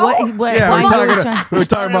don't show. know what Yeah, why we're he was talking, trying- we were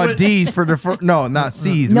talking about D's for the first. No, not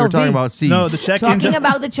C's. No, we were talking V. about C's. No, the check talking engine.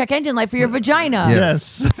 about the check engine light for your vagina. Yeah.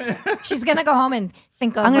 Yes. She's gonna go home and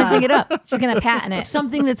think of. I'm gonna think it up. She's gonna patent it.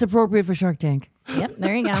 Something that's appropriate for Shark Tank. Yep,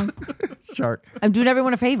 there you go. shark. I'm doing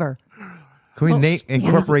everyone a favor. Can we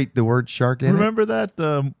incorporate the word shark in it? Remember that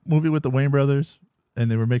movie with the Wayne brothers, and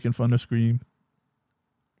they were making fun of Scream.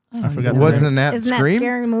 I forgot. the Wasn't name. that Isn't that Scream?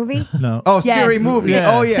 scary movie? No. Oh, Scary Yes. Movie.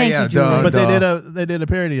 Yeah. Oh, yeah, Thank yeah. you, Julie. But duh. they did a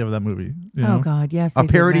parody of that movie. You know? Oh God, yes. A they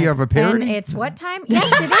did, parody Max. of a And parody? it's what time?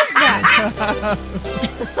 Yes, it is that.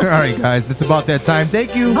 All right, guys. It's about that time.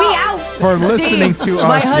 Thank you We out. for listening Steve, to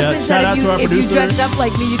my us. husband Yeah, said shout out to our if you producer. dressed up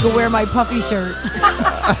like me, you could wear my puffy shirts.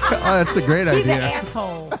 Oh, that's a great He's an idea.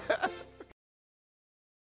 asshole.